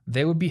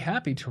 they would be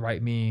happy to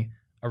write me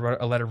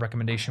a letter of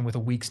recommendation with a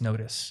week's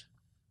notice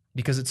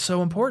because it's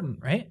so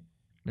important, right?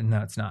 But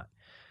no, it's not.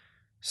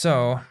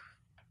 So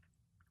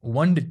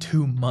 1 to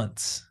 2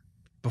 months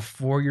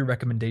before your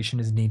recommendation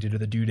is needed or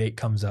the due date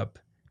comes up,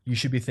 you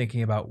should be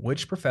thinking about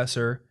which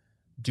professor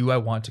do I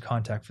want to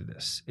contact for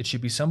this. It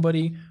should be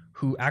somebody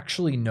who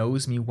actually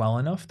knows me well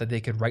enough that they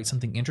could write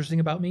something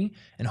interesting about me,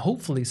 and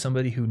hopefully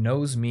somebody who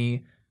knows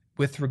me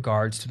with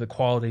regards to the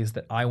qualities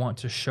that I want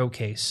to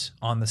showcase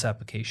on this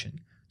application.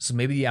 So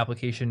maybe the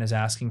application is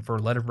asking for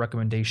a letter of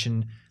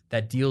recommendation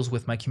that deals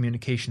with my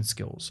communication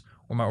skills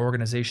or my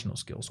organizational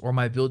skills or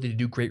my ability to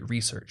do great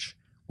research.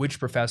 which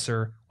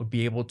professor would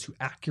be able to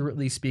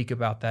accurately speak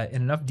about that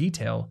in enough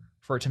detail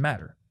for it to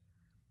matter.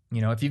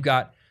 You know, if you've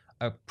got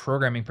a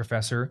programming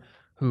professor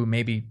who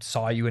maybe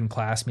saw you in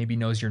class, maybe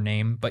knows your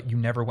name, but you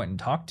never went and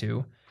talked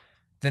to,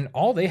 then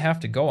all they have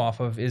to go off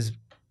of is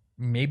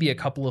maybe a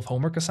couple of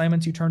homework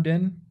assignments you turned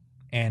in,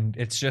 and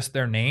it's just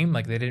their name,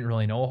 like they didn't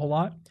really know a whole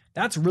lot.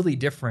 That's really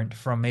different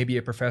from maybe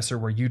a professor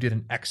where you did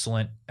an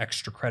excellent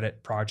extra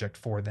credit project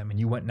for them and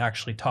you went and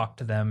actually talked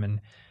to them and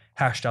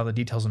hashed out the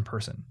details in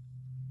person.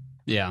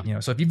 Yeah. You know,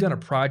 so if you've done a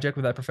project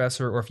with that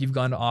professor, or if you've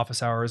gone to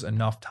office hours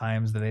enough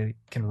times that they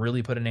can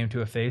really put a name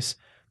to a face,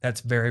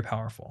 that's very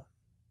powerful.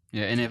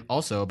 Yeah, and if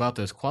also about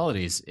those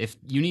qualities, if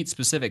you need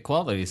specific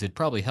qualities, it'd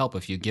probably help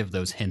if you give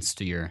those hints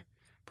to your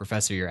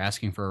professor you're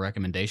asking for a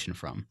recommendation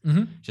from.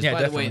 Mm-hmm. Just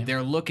by the way,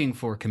 they're looking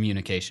for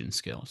communication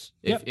skills.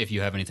 If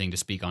you have anything to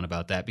speak on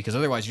about that, because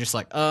otherwise you're just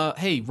like,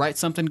 hey, write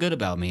something good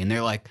about me, and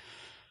they're like,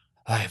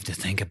 I have to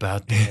think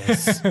about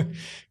this.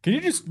 Can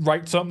you just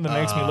write something that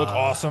makes me look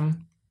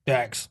awesome?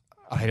 Thanks.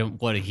 I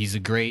don't. What? He's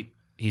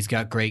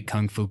got great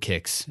kung fu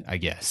kicks, I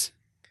guess.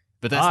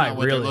 But that's not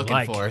what really they're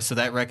looking for. So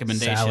that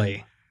recommendation,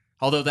 Sally.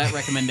 Although that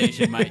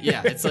recommendation might,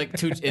 it's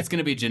like it's going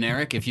to be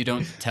generic if you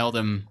don't tell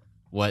them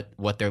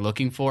what they're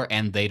looking for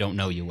and they don't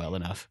know you well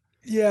enough.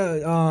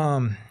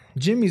 Yeah,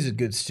 Jimmy's a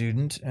good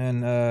student,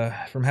 and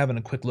from having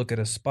a quick look at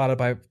a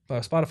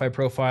Spotify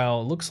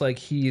profile, it looks like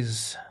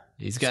he's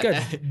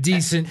got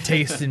decent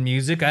taste in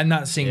music. I'm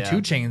not seeing 2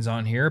 Chainz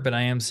on here, but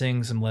I am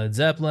seeing some Led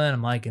Zeppelin.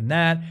 I'm liking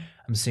that.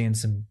 I'm seeing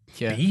some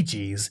Bee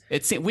Gees.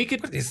 Is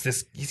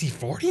he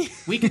 40?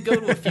 We could go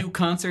to a few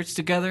concerts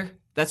together.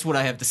 That's what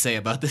I have to say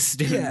about this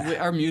student.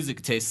 Yeah. Our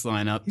music tastes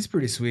line up. He's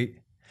pretty sweet.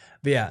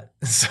 But yeah,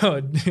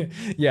 so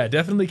yeah,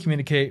 definitely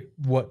communicate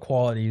what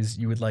qualities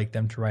you would like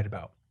them to write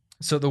about.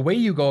 So the way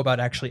you go about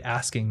actually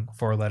asking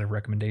for a letter of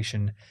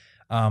recommendation,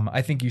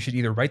 I think you should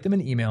either write them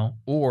an email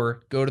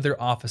or go to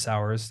their office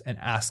hours and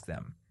ask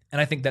them.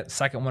 And I think that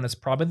second one is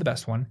probably the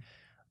best one,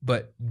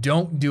 but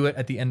don't do it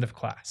at the end of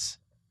class,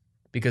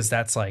 because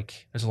that's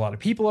like, there's a lot of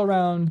people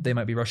around, they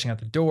might be rushing out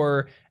the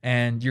door,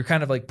 and you're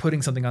kind of like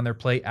putting something on their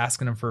plate,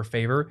 asking them for a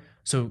favor.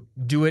 So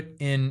do it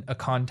in a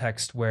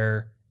context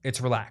where it's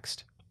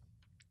relaxed.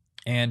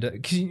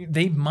 And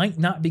they might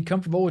not be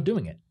comfortable with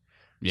doing it.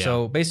 Yeah.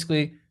 So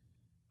basically,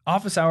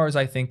 office hours,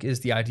 I think, is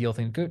the ideal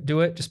thing to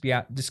do it.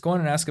 Just go in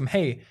and ask them,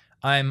 hey,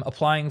 I'm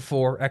applying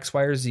for X,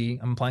 Y, or Z.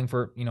 I'm applying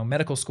for,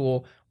 medical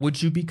school.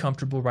 Would you be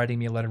comfortable writing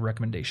me a letter of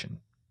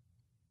recommendation?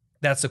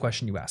 That's the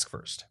question you ask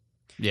first.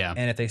 Yeah.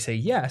 And if they say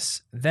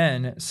yes,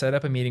 then set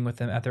up a meeting with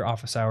them at their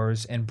office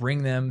hours and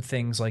bring them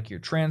things like your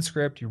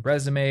transcript, your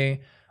resume.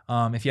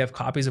 If you have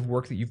copies of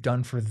work that you've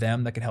done for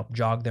them that can help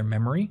jog their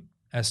memory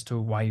as to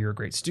why you're a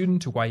great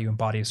student, to why you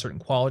embody a certain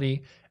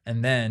quality.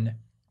 And then,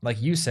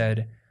 like you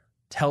said,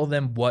 tell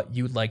them what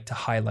you'd like to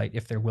highlight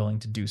if they're willing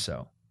to do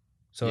so.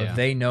 So if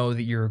they know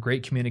that you're a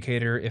great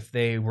communicator, if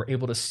they were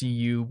able to see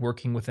you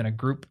working within a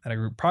group at a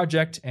group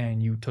project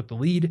and you took the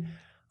lead,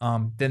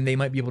 then they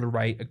might be able to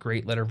write a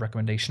great letter of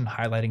recommendation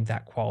highlighting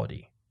that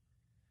quality.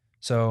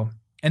 So,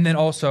 and then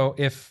also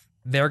if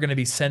they're going to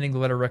be sending the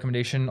letter of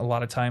recommendation, a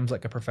lot of times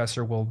like a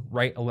professor will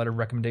write a letter of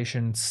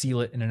recommendation,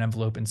 seal it in an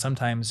envelope, and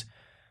sometimes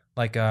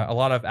like a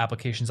lot of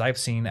applications I've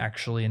seen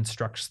actually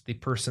instructs the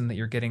person that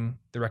you're getting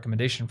the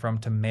recommendation from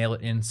to mail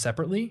it in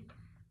separately.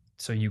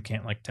 So you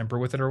can't like temper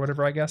with it or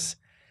whatever, I guess.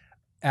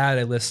 Add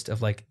a list of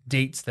like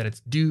dates that it's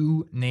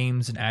due,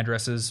 names and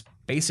addresses.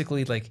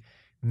 Basically like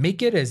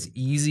make it as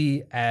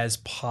easy as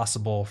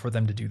possible for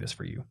them to do this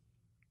for you.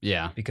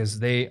 Yeah. Because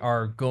they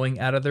are going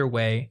out of their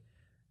way.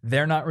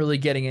 They're not really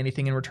getting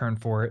anything in return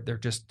for it.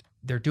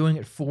 They're doing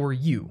it for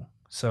you.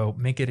 So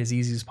make it as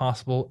easy as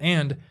possible.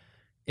 And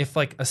if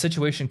like a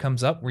situation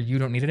comes up where you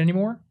don't need it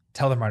anymore,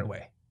 tell them right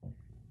away.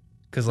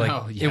 Because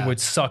it would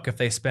suck if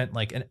they spent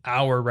like an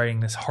hour writing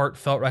this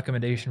heartfelt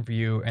recommendation for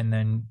you, and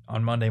then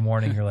on Monday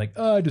morning you're like,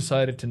 "Oh, I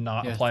decided to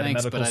not apply to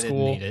medical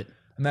school. I didn't need it.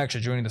 I'm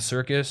actually joining the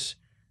circus."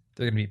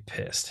 They're gonna be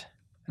pissed.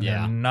 And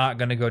they're not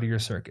gonna go to your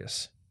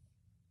circus.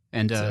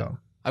 And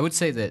I would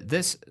say that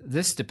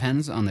this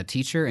depends on the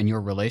teacher and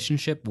your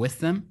relationship with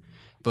them.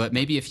 But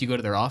maybe if you go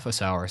to their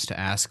office hours to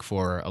ask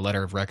for a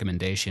letter of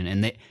recommendation,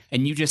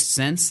 and you just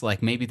sense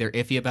like maybe they're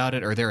iffy about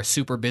it, or they're a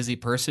super busy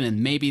person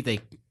and maybe they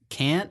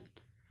can't,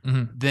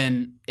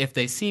 then if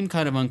they seem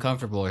kind of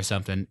uncomfortable or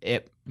something,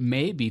 it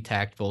may be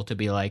tactful to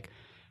be like,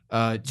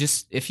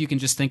 just if you can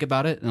just think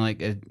about it and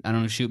like, I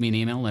don't know, shoot me an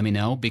email, let me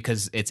know,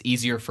 because it's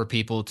easier for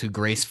people to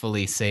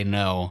gracefully say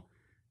no,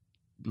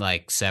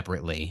 like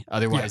separately.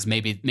 Otherwise,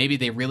 maybe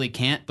they really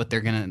can't, but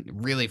they're gonna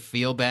really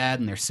feel bad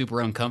and they're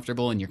super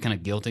uncomfortable, and you're kind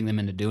of guilting them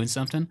into doing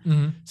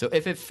something. So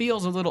if it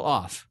feels a little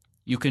off,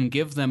 you can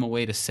give them a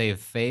way to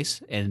save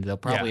face, and they'll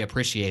probably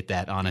appreciate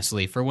that,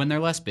 honestly, for when they're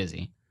less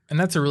busy. And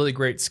that's a really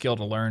great skill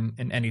to learn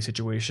in any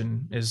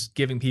situation, is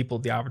giving people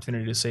the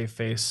opportunity to save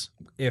face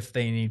if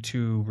they need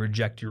to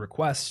reject your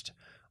request,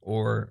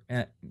 or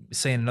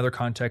say in another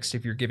context,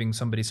 if you're giving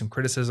somebody some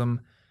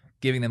criticism,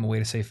 giving them a way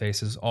to save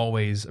face is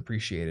always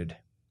appreciated.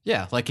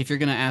 Yeah, like if you're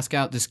going to ask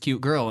out this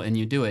cute girl and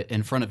you do it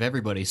in front of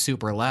everybody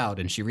super loud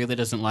and she really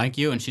doesn't like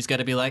you and she's got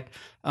to be like,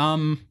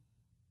 no.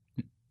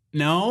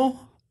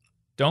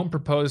 Don't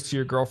propose to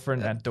your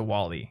girlfriend at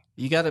Diwali.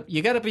 You gotta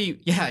be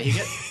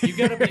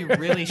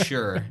really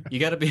sure. You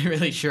gotta be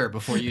really sure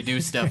before you do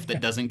stuff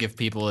that doesn't give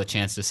people a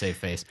chance to save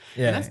face.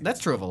 Yeah, and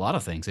that's true of a lot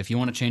of things. If you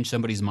want to change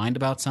somebody's mind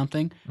about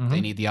something, they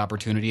need the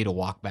opportunity to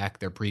walk back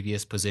their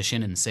previous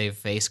position and save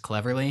face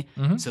cleverly,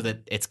 so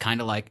that it's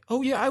kind of like,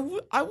 oh yeah,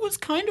 I was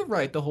kind of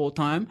right the whole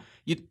time.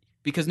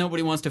 Because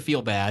nobody wants to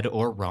feel bad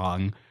or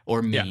wrong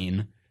or mean.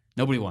 Yeah.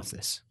 Nobody wants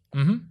this.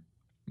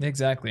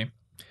 Exactly.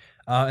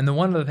 And the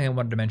one other thing I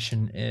wanted to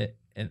mention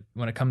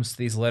when it comes to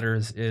these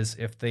letters is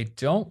if they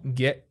don't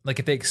get, like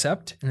if they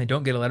accept and they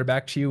don't get a letter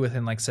back to you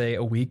within like say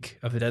a week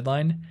of the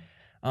deadline,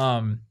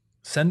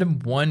 send them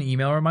one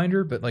email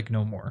reminder, but like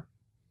no more.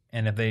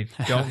 And if they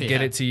don't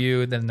get it to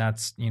you, then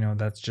that's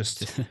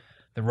just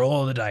the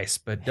roll of the dice,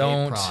 but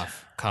don't. Hey,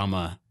 prof,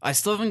 comma. I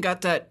still haven't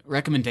got that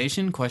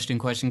recommendation.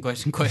 Question.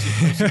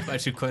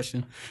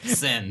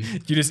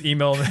 Send. You just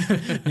email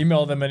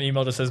them an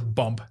email that says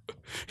bump.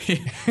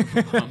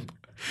 Bump.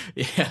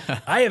 Yeah.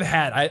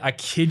 I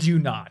kid you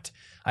not,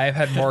 I have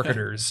had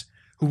marketers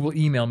who will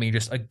email me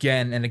just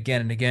again and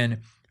again and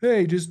again.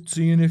 Hey, just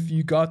seeing if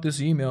you got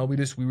this email. We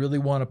really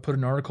want to put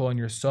an article on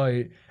your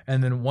site.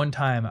 And then one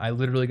time I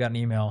literally got an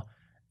email.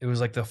 It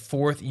was like the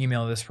fourth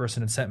email this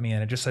person had sent me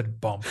and it just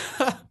said bump.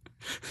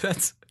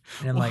 And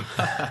I'm like,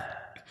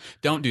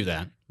 don't do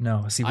that.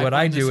 No. See, what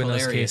I do in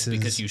those cases,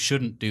 because you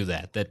shouldn't do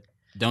that.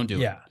 Don't do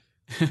it. Yeah.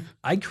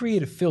 I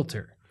create a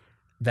filter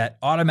that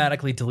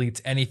automatically deletes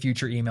any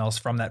future emails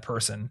from that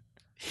person.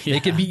 Yeah.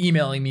 They could be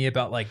emailing me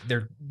about like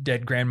their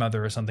dead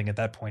grandmother or something at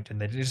that point,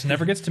 and it just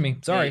never gets to me.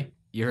 Sorry. Hey,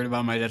 you heard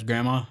about my dead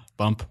grandma?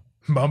 Bump.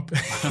 Bump.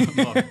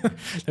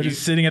 They're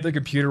just sitting at their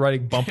computer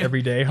writing bump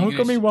every day. How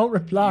come he won't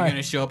reply? You're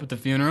going to show up at the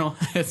funeral?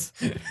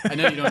 I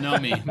know you don't know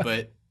me,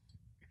 but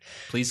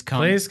please come.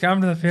 Please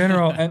come to the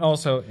funeral. And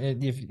also,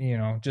 if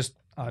just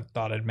I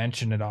thought I'd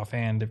mention it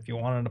offhand. If you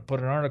wanted to put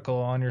an article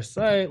on your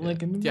site,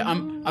 link in the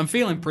I'm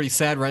feeling pretty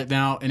sad right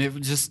now, and it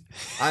was just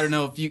I don't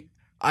know if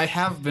I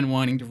have been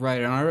wanting to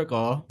write an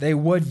article. They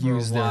would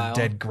use their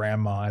dead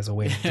grandma as a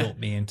way to guilt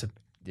me into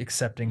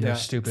accepting their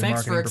stupid Thanks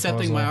marketing for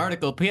accepting proposal. my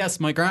article. P.S.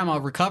 My grandma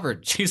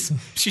recovered. She's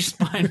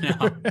fine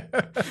now,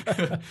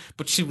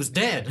 but she was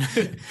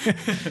dead.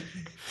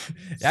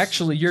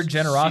 Actually, your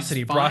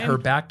generosity brought her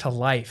back to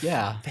life.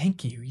 Yeah.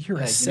 Thank you. You're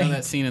a saint. You know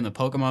that scene in the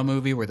Pokemon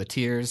movie where the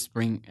tears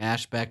bring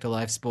Ash back to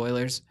life?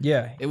 Spoilers.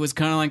 Yeah. It was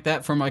kind of like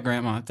that for my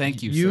grandma.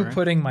 Thank you, You sir.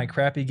 putting my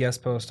crappy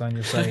guest post on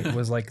your site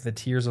was like the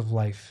tears of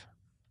life.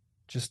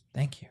 Just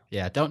thank you.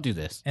 Yeah, don't do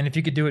this. And if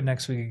you could do it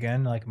next week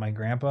again, like my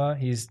grandpa,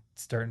 he's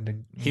starting to...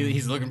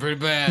 He's looking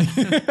pretty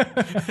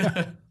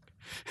bad.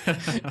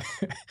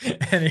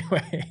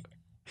 Anyway.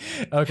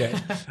 Okay.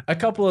 A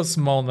couple of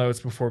small notes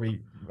before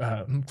we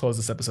close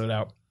this episode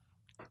out.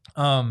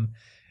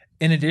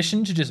 In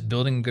addition to just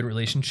building a good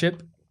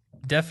relationship,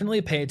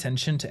 definitely pay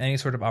attention to any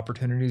sort of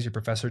opportunities your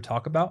professors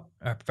talk about,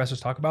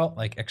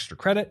 like extra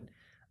credit.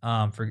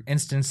 For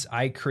instance,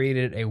 I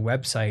created a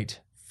website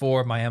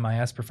for my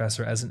MIS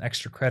professor as an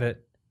extra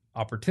credit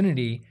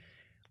opportunity,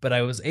 but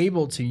I was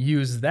able to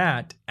use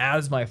that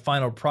as my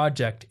final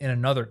project in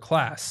another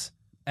class.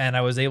 And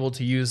I was able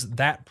to use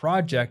that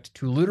project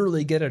to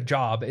literally get a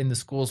job in the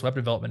school's web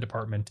development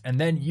department and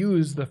then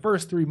use the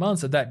first 3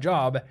 months of that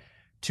job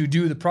to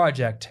do the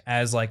project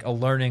as like a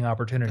learning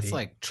opportunity. It's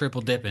like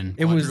triple dipping,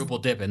 quadruple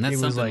dipping. That's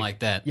something like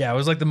that. Yeah, it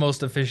was like the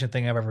most efficient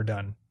thing I've ever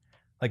done.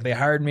 Like they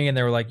hired me and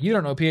they were like, you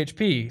don't know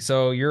PHP,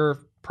 so your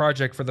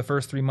project for the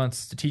first 3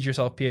 months is to teach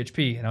yourself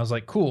PHP. And I was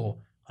like,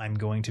 cool, I'm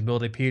going to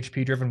build a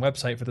PHP-driven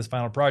website for this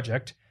final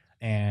project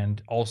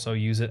and also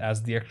use it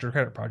as the extra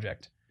credit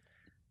project.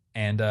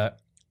 And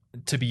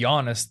to be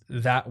honest,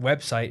 that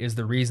website is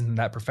the reason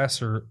that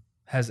professor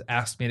has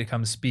asked me to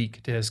come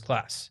speak to his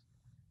class,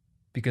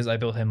 because I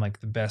built him like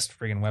the best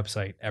friggin'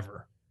 website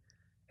ever.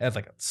 It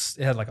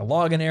had like a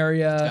login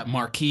area. It's got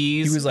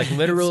marquees. He was like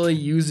literally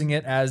using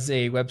it as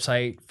a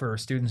website for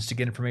students to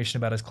get information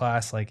about his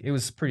class. Like it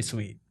was pretty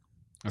sweet.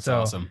 That's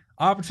awesome.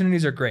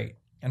 Opportunities are great.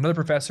 Another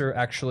professor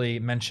actually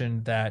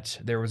mentioned that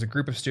there was a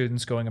group of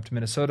students going up to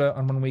Minnesota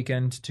on one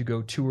weekend to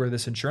go tour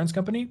this insurance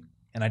company,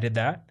 and I did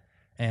that.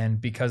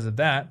 And because of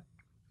that,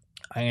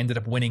 I ended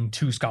up winning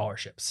 2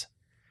 scholarships.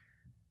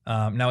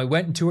 Now, I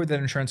went and toured that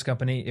insurance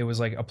company. It was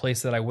like a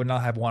place that I would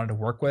not have wanted to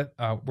work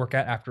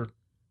at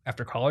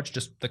after college.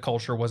 Just the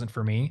culture wasn't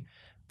for me.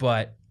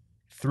 But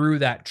through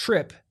that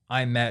trip,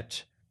 I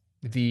met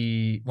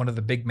one of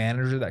the big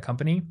managers of that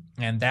company,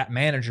 and that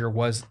manager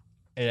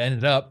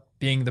ended up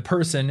being the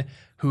person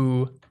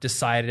who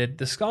decided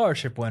the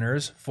scholarship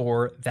winners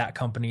for that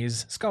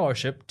company's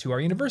scholarship to our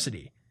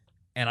university.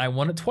 And I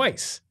won it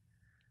twice.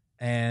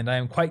 And I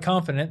am quite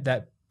confident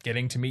that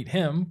getting to meet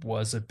him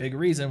was a big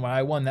reason why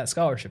I won that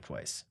scholarship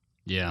twice.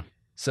 Yeah.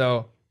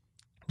 So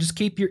just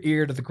keep your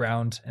ear to the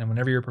ground. And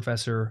whenever your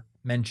professor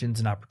mentions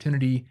an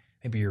opportunity,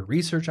 maybe your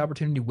research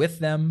opportunity with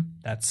them,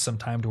 that's some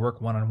time to work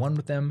one-on-one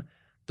with them.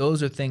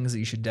 those are things that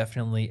you should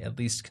definitely at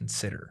least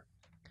consider.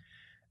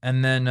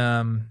 And then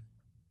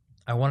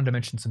I wanted to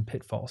mention some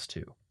pitfalls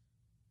too.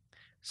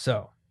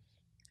 So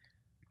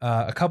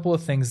a couple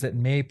of things that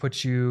may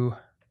put you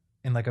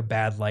in like a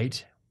bad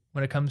light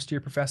when it comes to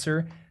your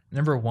professor.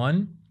 Number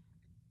one,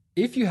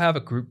 if you have a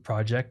group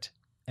project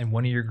and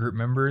one of your group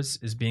members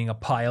is being a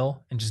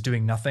pile and just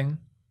doing nothing,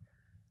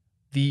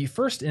 the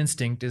first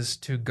instinct is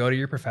to go to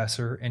your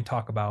professor and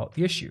talk about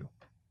the issue.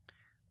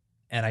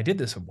 And I did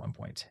this at one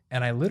point,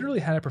 and I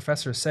literally had a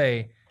professor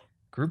say,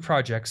 group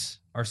projects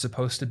are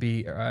supposed to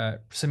be a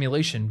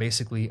simulation,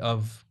 basically,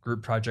 of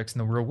group projects in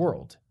the real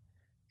world.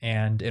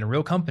 And in a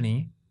real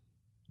company,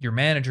 your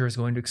manager is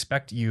going to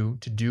expect you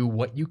to do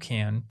what you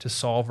can to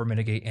solve or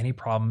mitigate any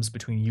problems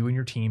between you and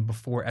your team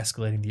before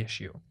escalating the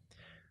issue.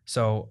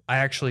 So I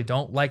actually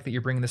don't like that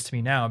you're bringing this to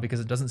me now, because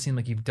it doesn't seem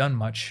like you've done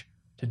much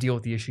to deal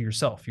with the issue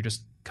yourself. You're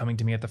just coming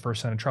to me at the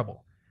first sign of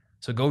trouble.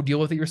 So go deal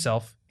with it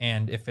yourself.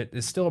 And if it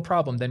is still a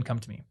problem, then come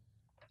to me.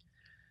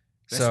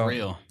 That's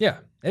real. Yeah,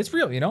 it's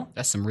real,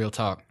 That's some real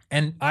talk.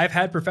 And I've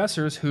had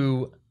professors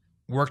who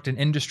worked in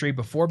industry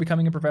before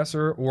becoming a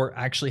professor, or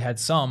actually had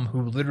some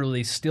who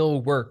literally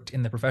still worked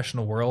in the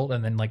professional world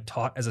and then like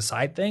taught as a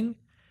side thing.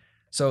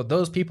 So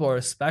those people are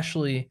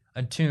especially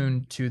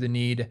attuned to the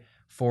need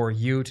for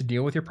you to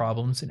deal with your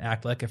problems and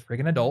act like a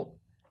friggin' adult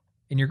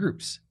in your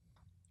groups.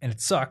 And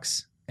it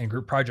sucks. And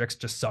group projects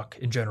just suck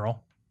in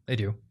general. They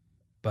do.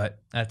 But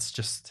that's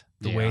just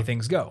the way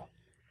things go.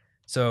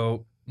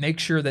 So make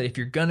sure that if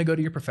you're going to go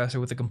to your professor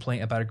with a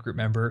complaint about a group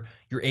member,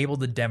 you're able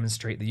to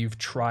demonstrate that you've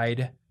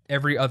tried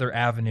every other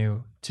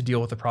avenue to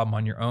deal with the problem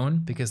on your own,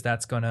 because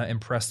that's going to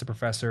impress the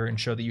professor and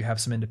show that you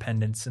have some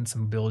independence and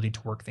some ability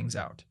to work things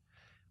out,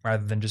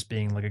 rather than just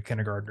being like a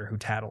kindergartner who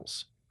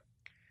tattles.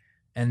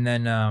 And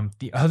then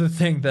the other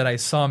thing that I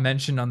saw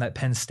mentioned on that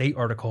Penn State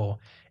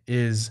article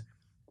is,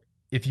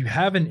 if you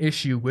have an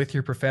issue with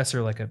your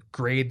professor, like a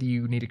grade that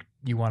you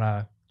want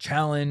to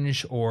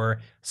challenge, or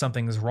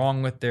something's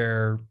wrong with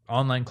their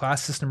online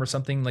class system or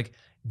something, like,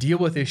 deal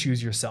with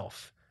issues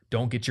yourself.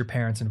 Don't get your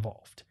parents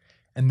involved.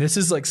 And this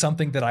is like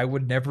something that I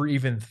would never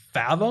even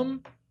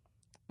fathom.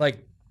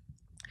 Like,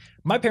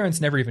 my parents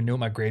never even knew what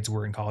my grades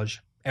were in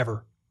college,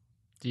 ever.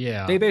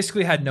 Yeah. They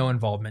basically had no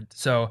involvement.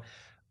 So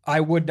I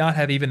would not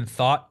have even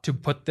thought to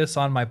put this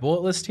on my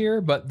bullet list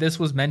here, but this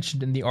was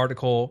mentioned in the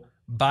article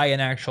by an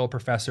actual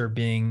professor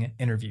being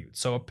interviewed.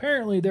 So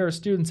apparently there are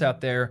students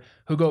out there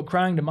who go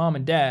crying to mom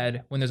and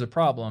dad when there's a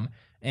problem.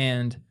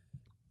 And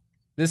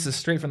this is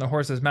straight from the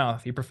horse's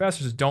mouth. Your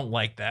professors don't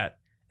like that.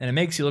 And it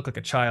makes you look like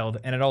a child.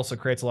 And it also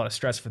creates a lot of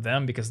stress for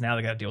them, because now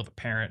they got to deal with a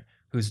parent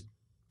who's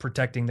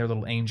protecting their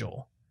little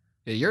angel.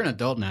 Yeah, you're an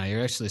adult now.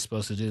 You're actually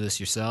supposed to do this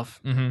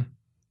yourself. Mm-hmm.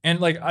 And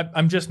like,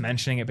 I'm just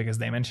mentioning it because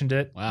they mentioned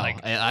it. Wow.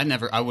 Like,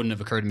 I wouldn't have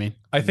occurred to me.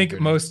 I think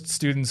most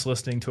students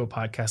listening to a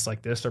podcast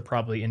like this are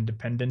probably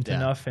independent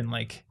enough and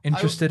like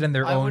interested in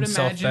their own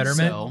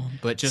self-betterment. So,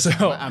 but just,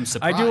 I'm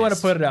surprised. I do want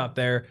to put it out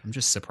there. I'm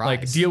just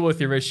surprised. Like, deal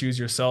with your issues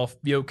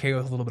yourself. Be okay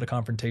with a little bit of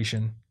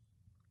confrontation,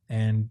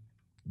 and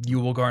you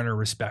will garner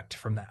respect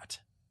from that.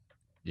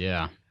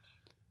 Yeah.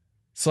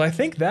 So I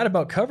think that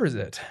about covers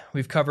it.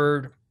 We've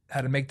covered how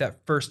to make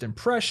that first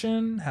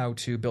impression, how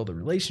to build a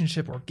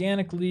relationship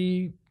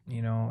organically,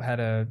 how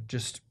to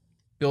just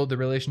build the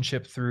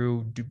relationship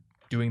through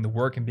doing the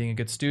work and being a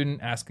good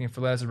student, asking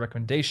for letters of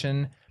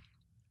recommendation.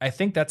 I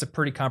think that's a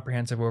pretty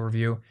comprehensive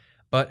overview.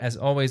 But as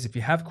always, if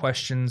you have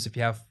questions, if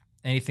you have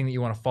anything that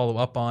you want to follow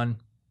up on,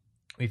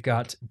 we've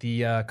got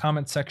the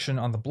comment section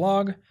on the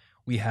blog.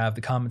 We have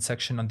the comment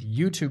section on the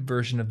YouTube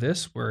version of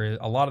this, where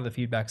a lot of the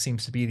feedback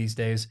seems to be these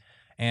days.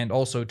 And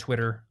also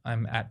Twitter.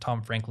 I'm at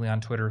Tom Frankly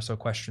on Twitter, so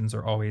questions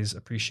are always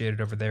appreciated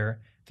over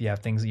there if you have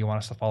things that you want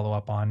us to follow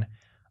up on.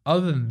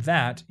 Other than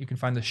that, you can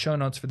find the show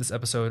notes for this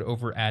episode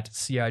over at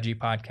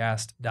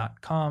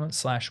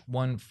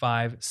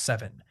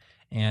cigpodcast.com/157.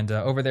 And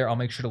over there, I'll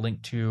make sure to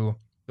link to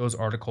those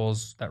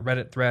articles, that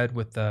Reddit thread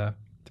with the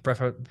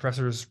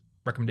professor's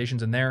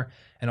recommendations in there,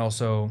 and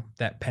also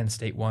that Penn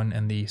State one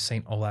and the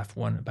St. Olaf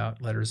one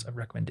about letters of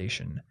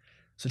recommendation.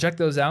 So check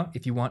those out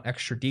if you want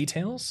extra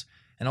details.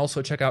 And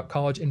also check out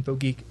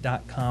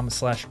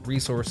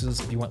collegeinfogeek.com/resources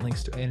if you want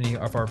links to any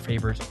of our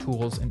favorite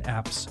tools and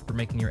apps for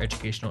making your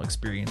educational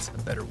experience a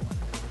better one.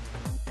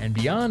 And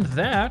beyond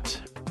that,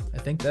 I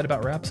think that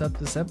about wraps up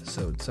this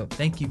episode. So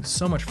thank you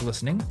so much for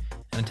listening.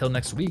 And until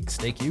next week,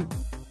 stay cute.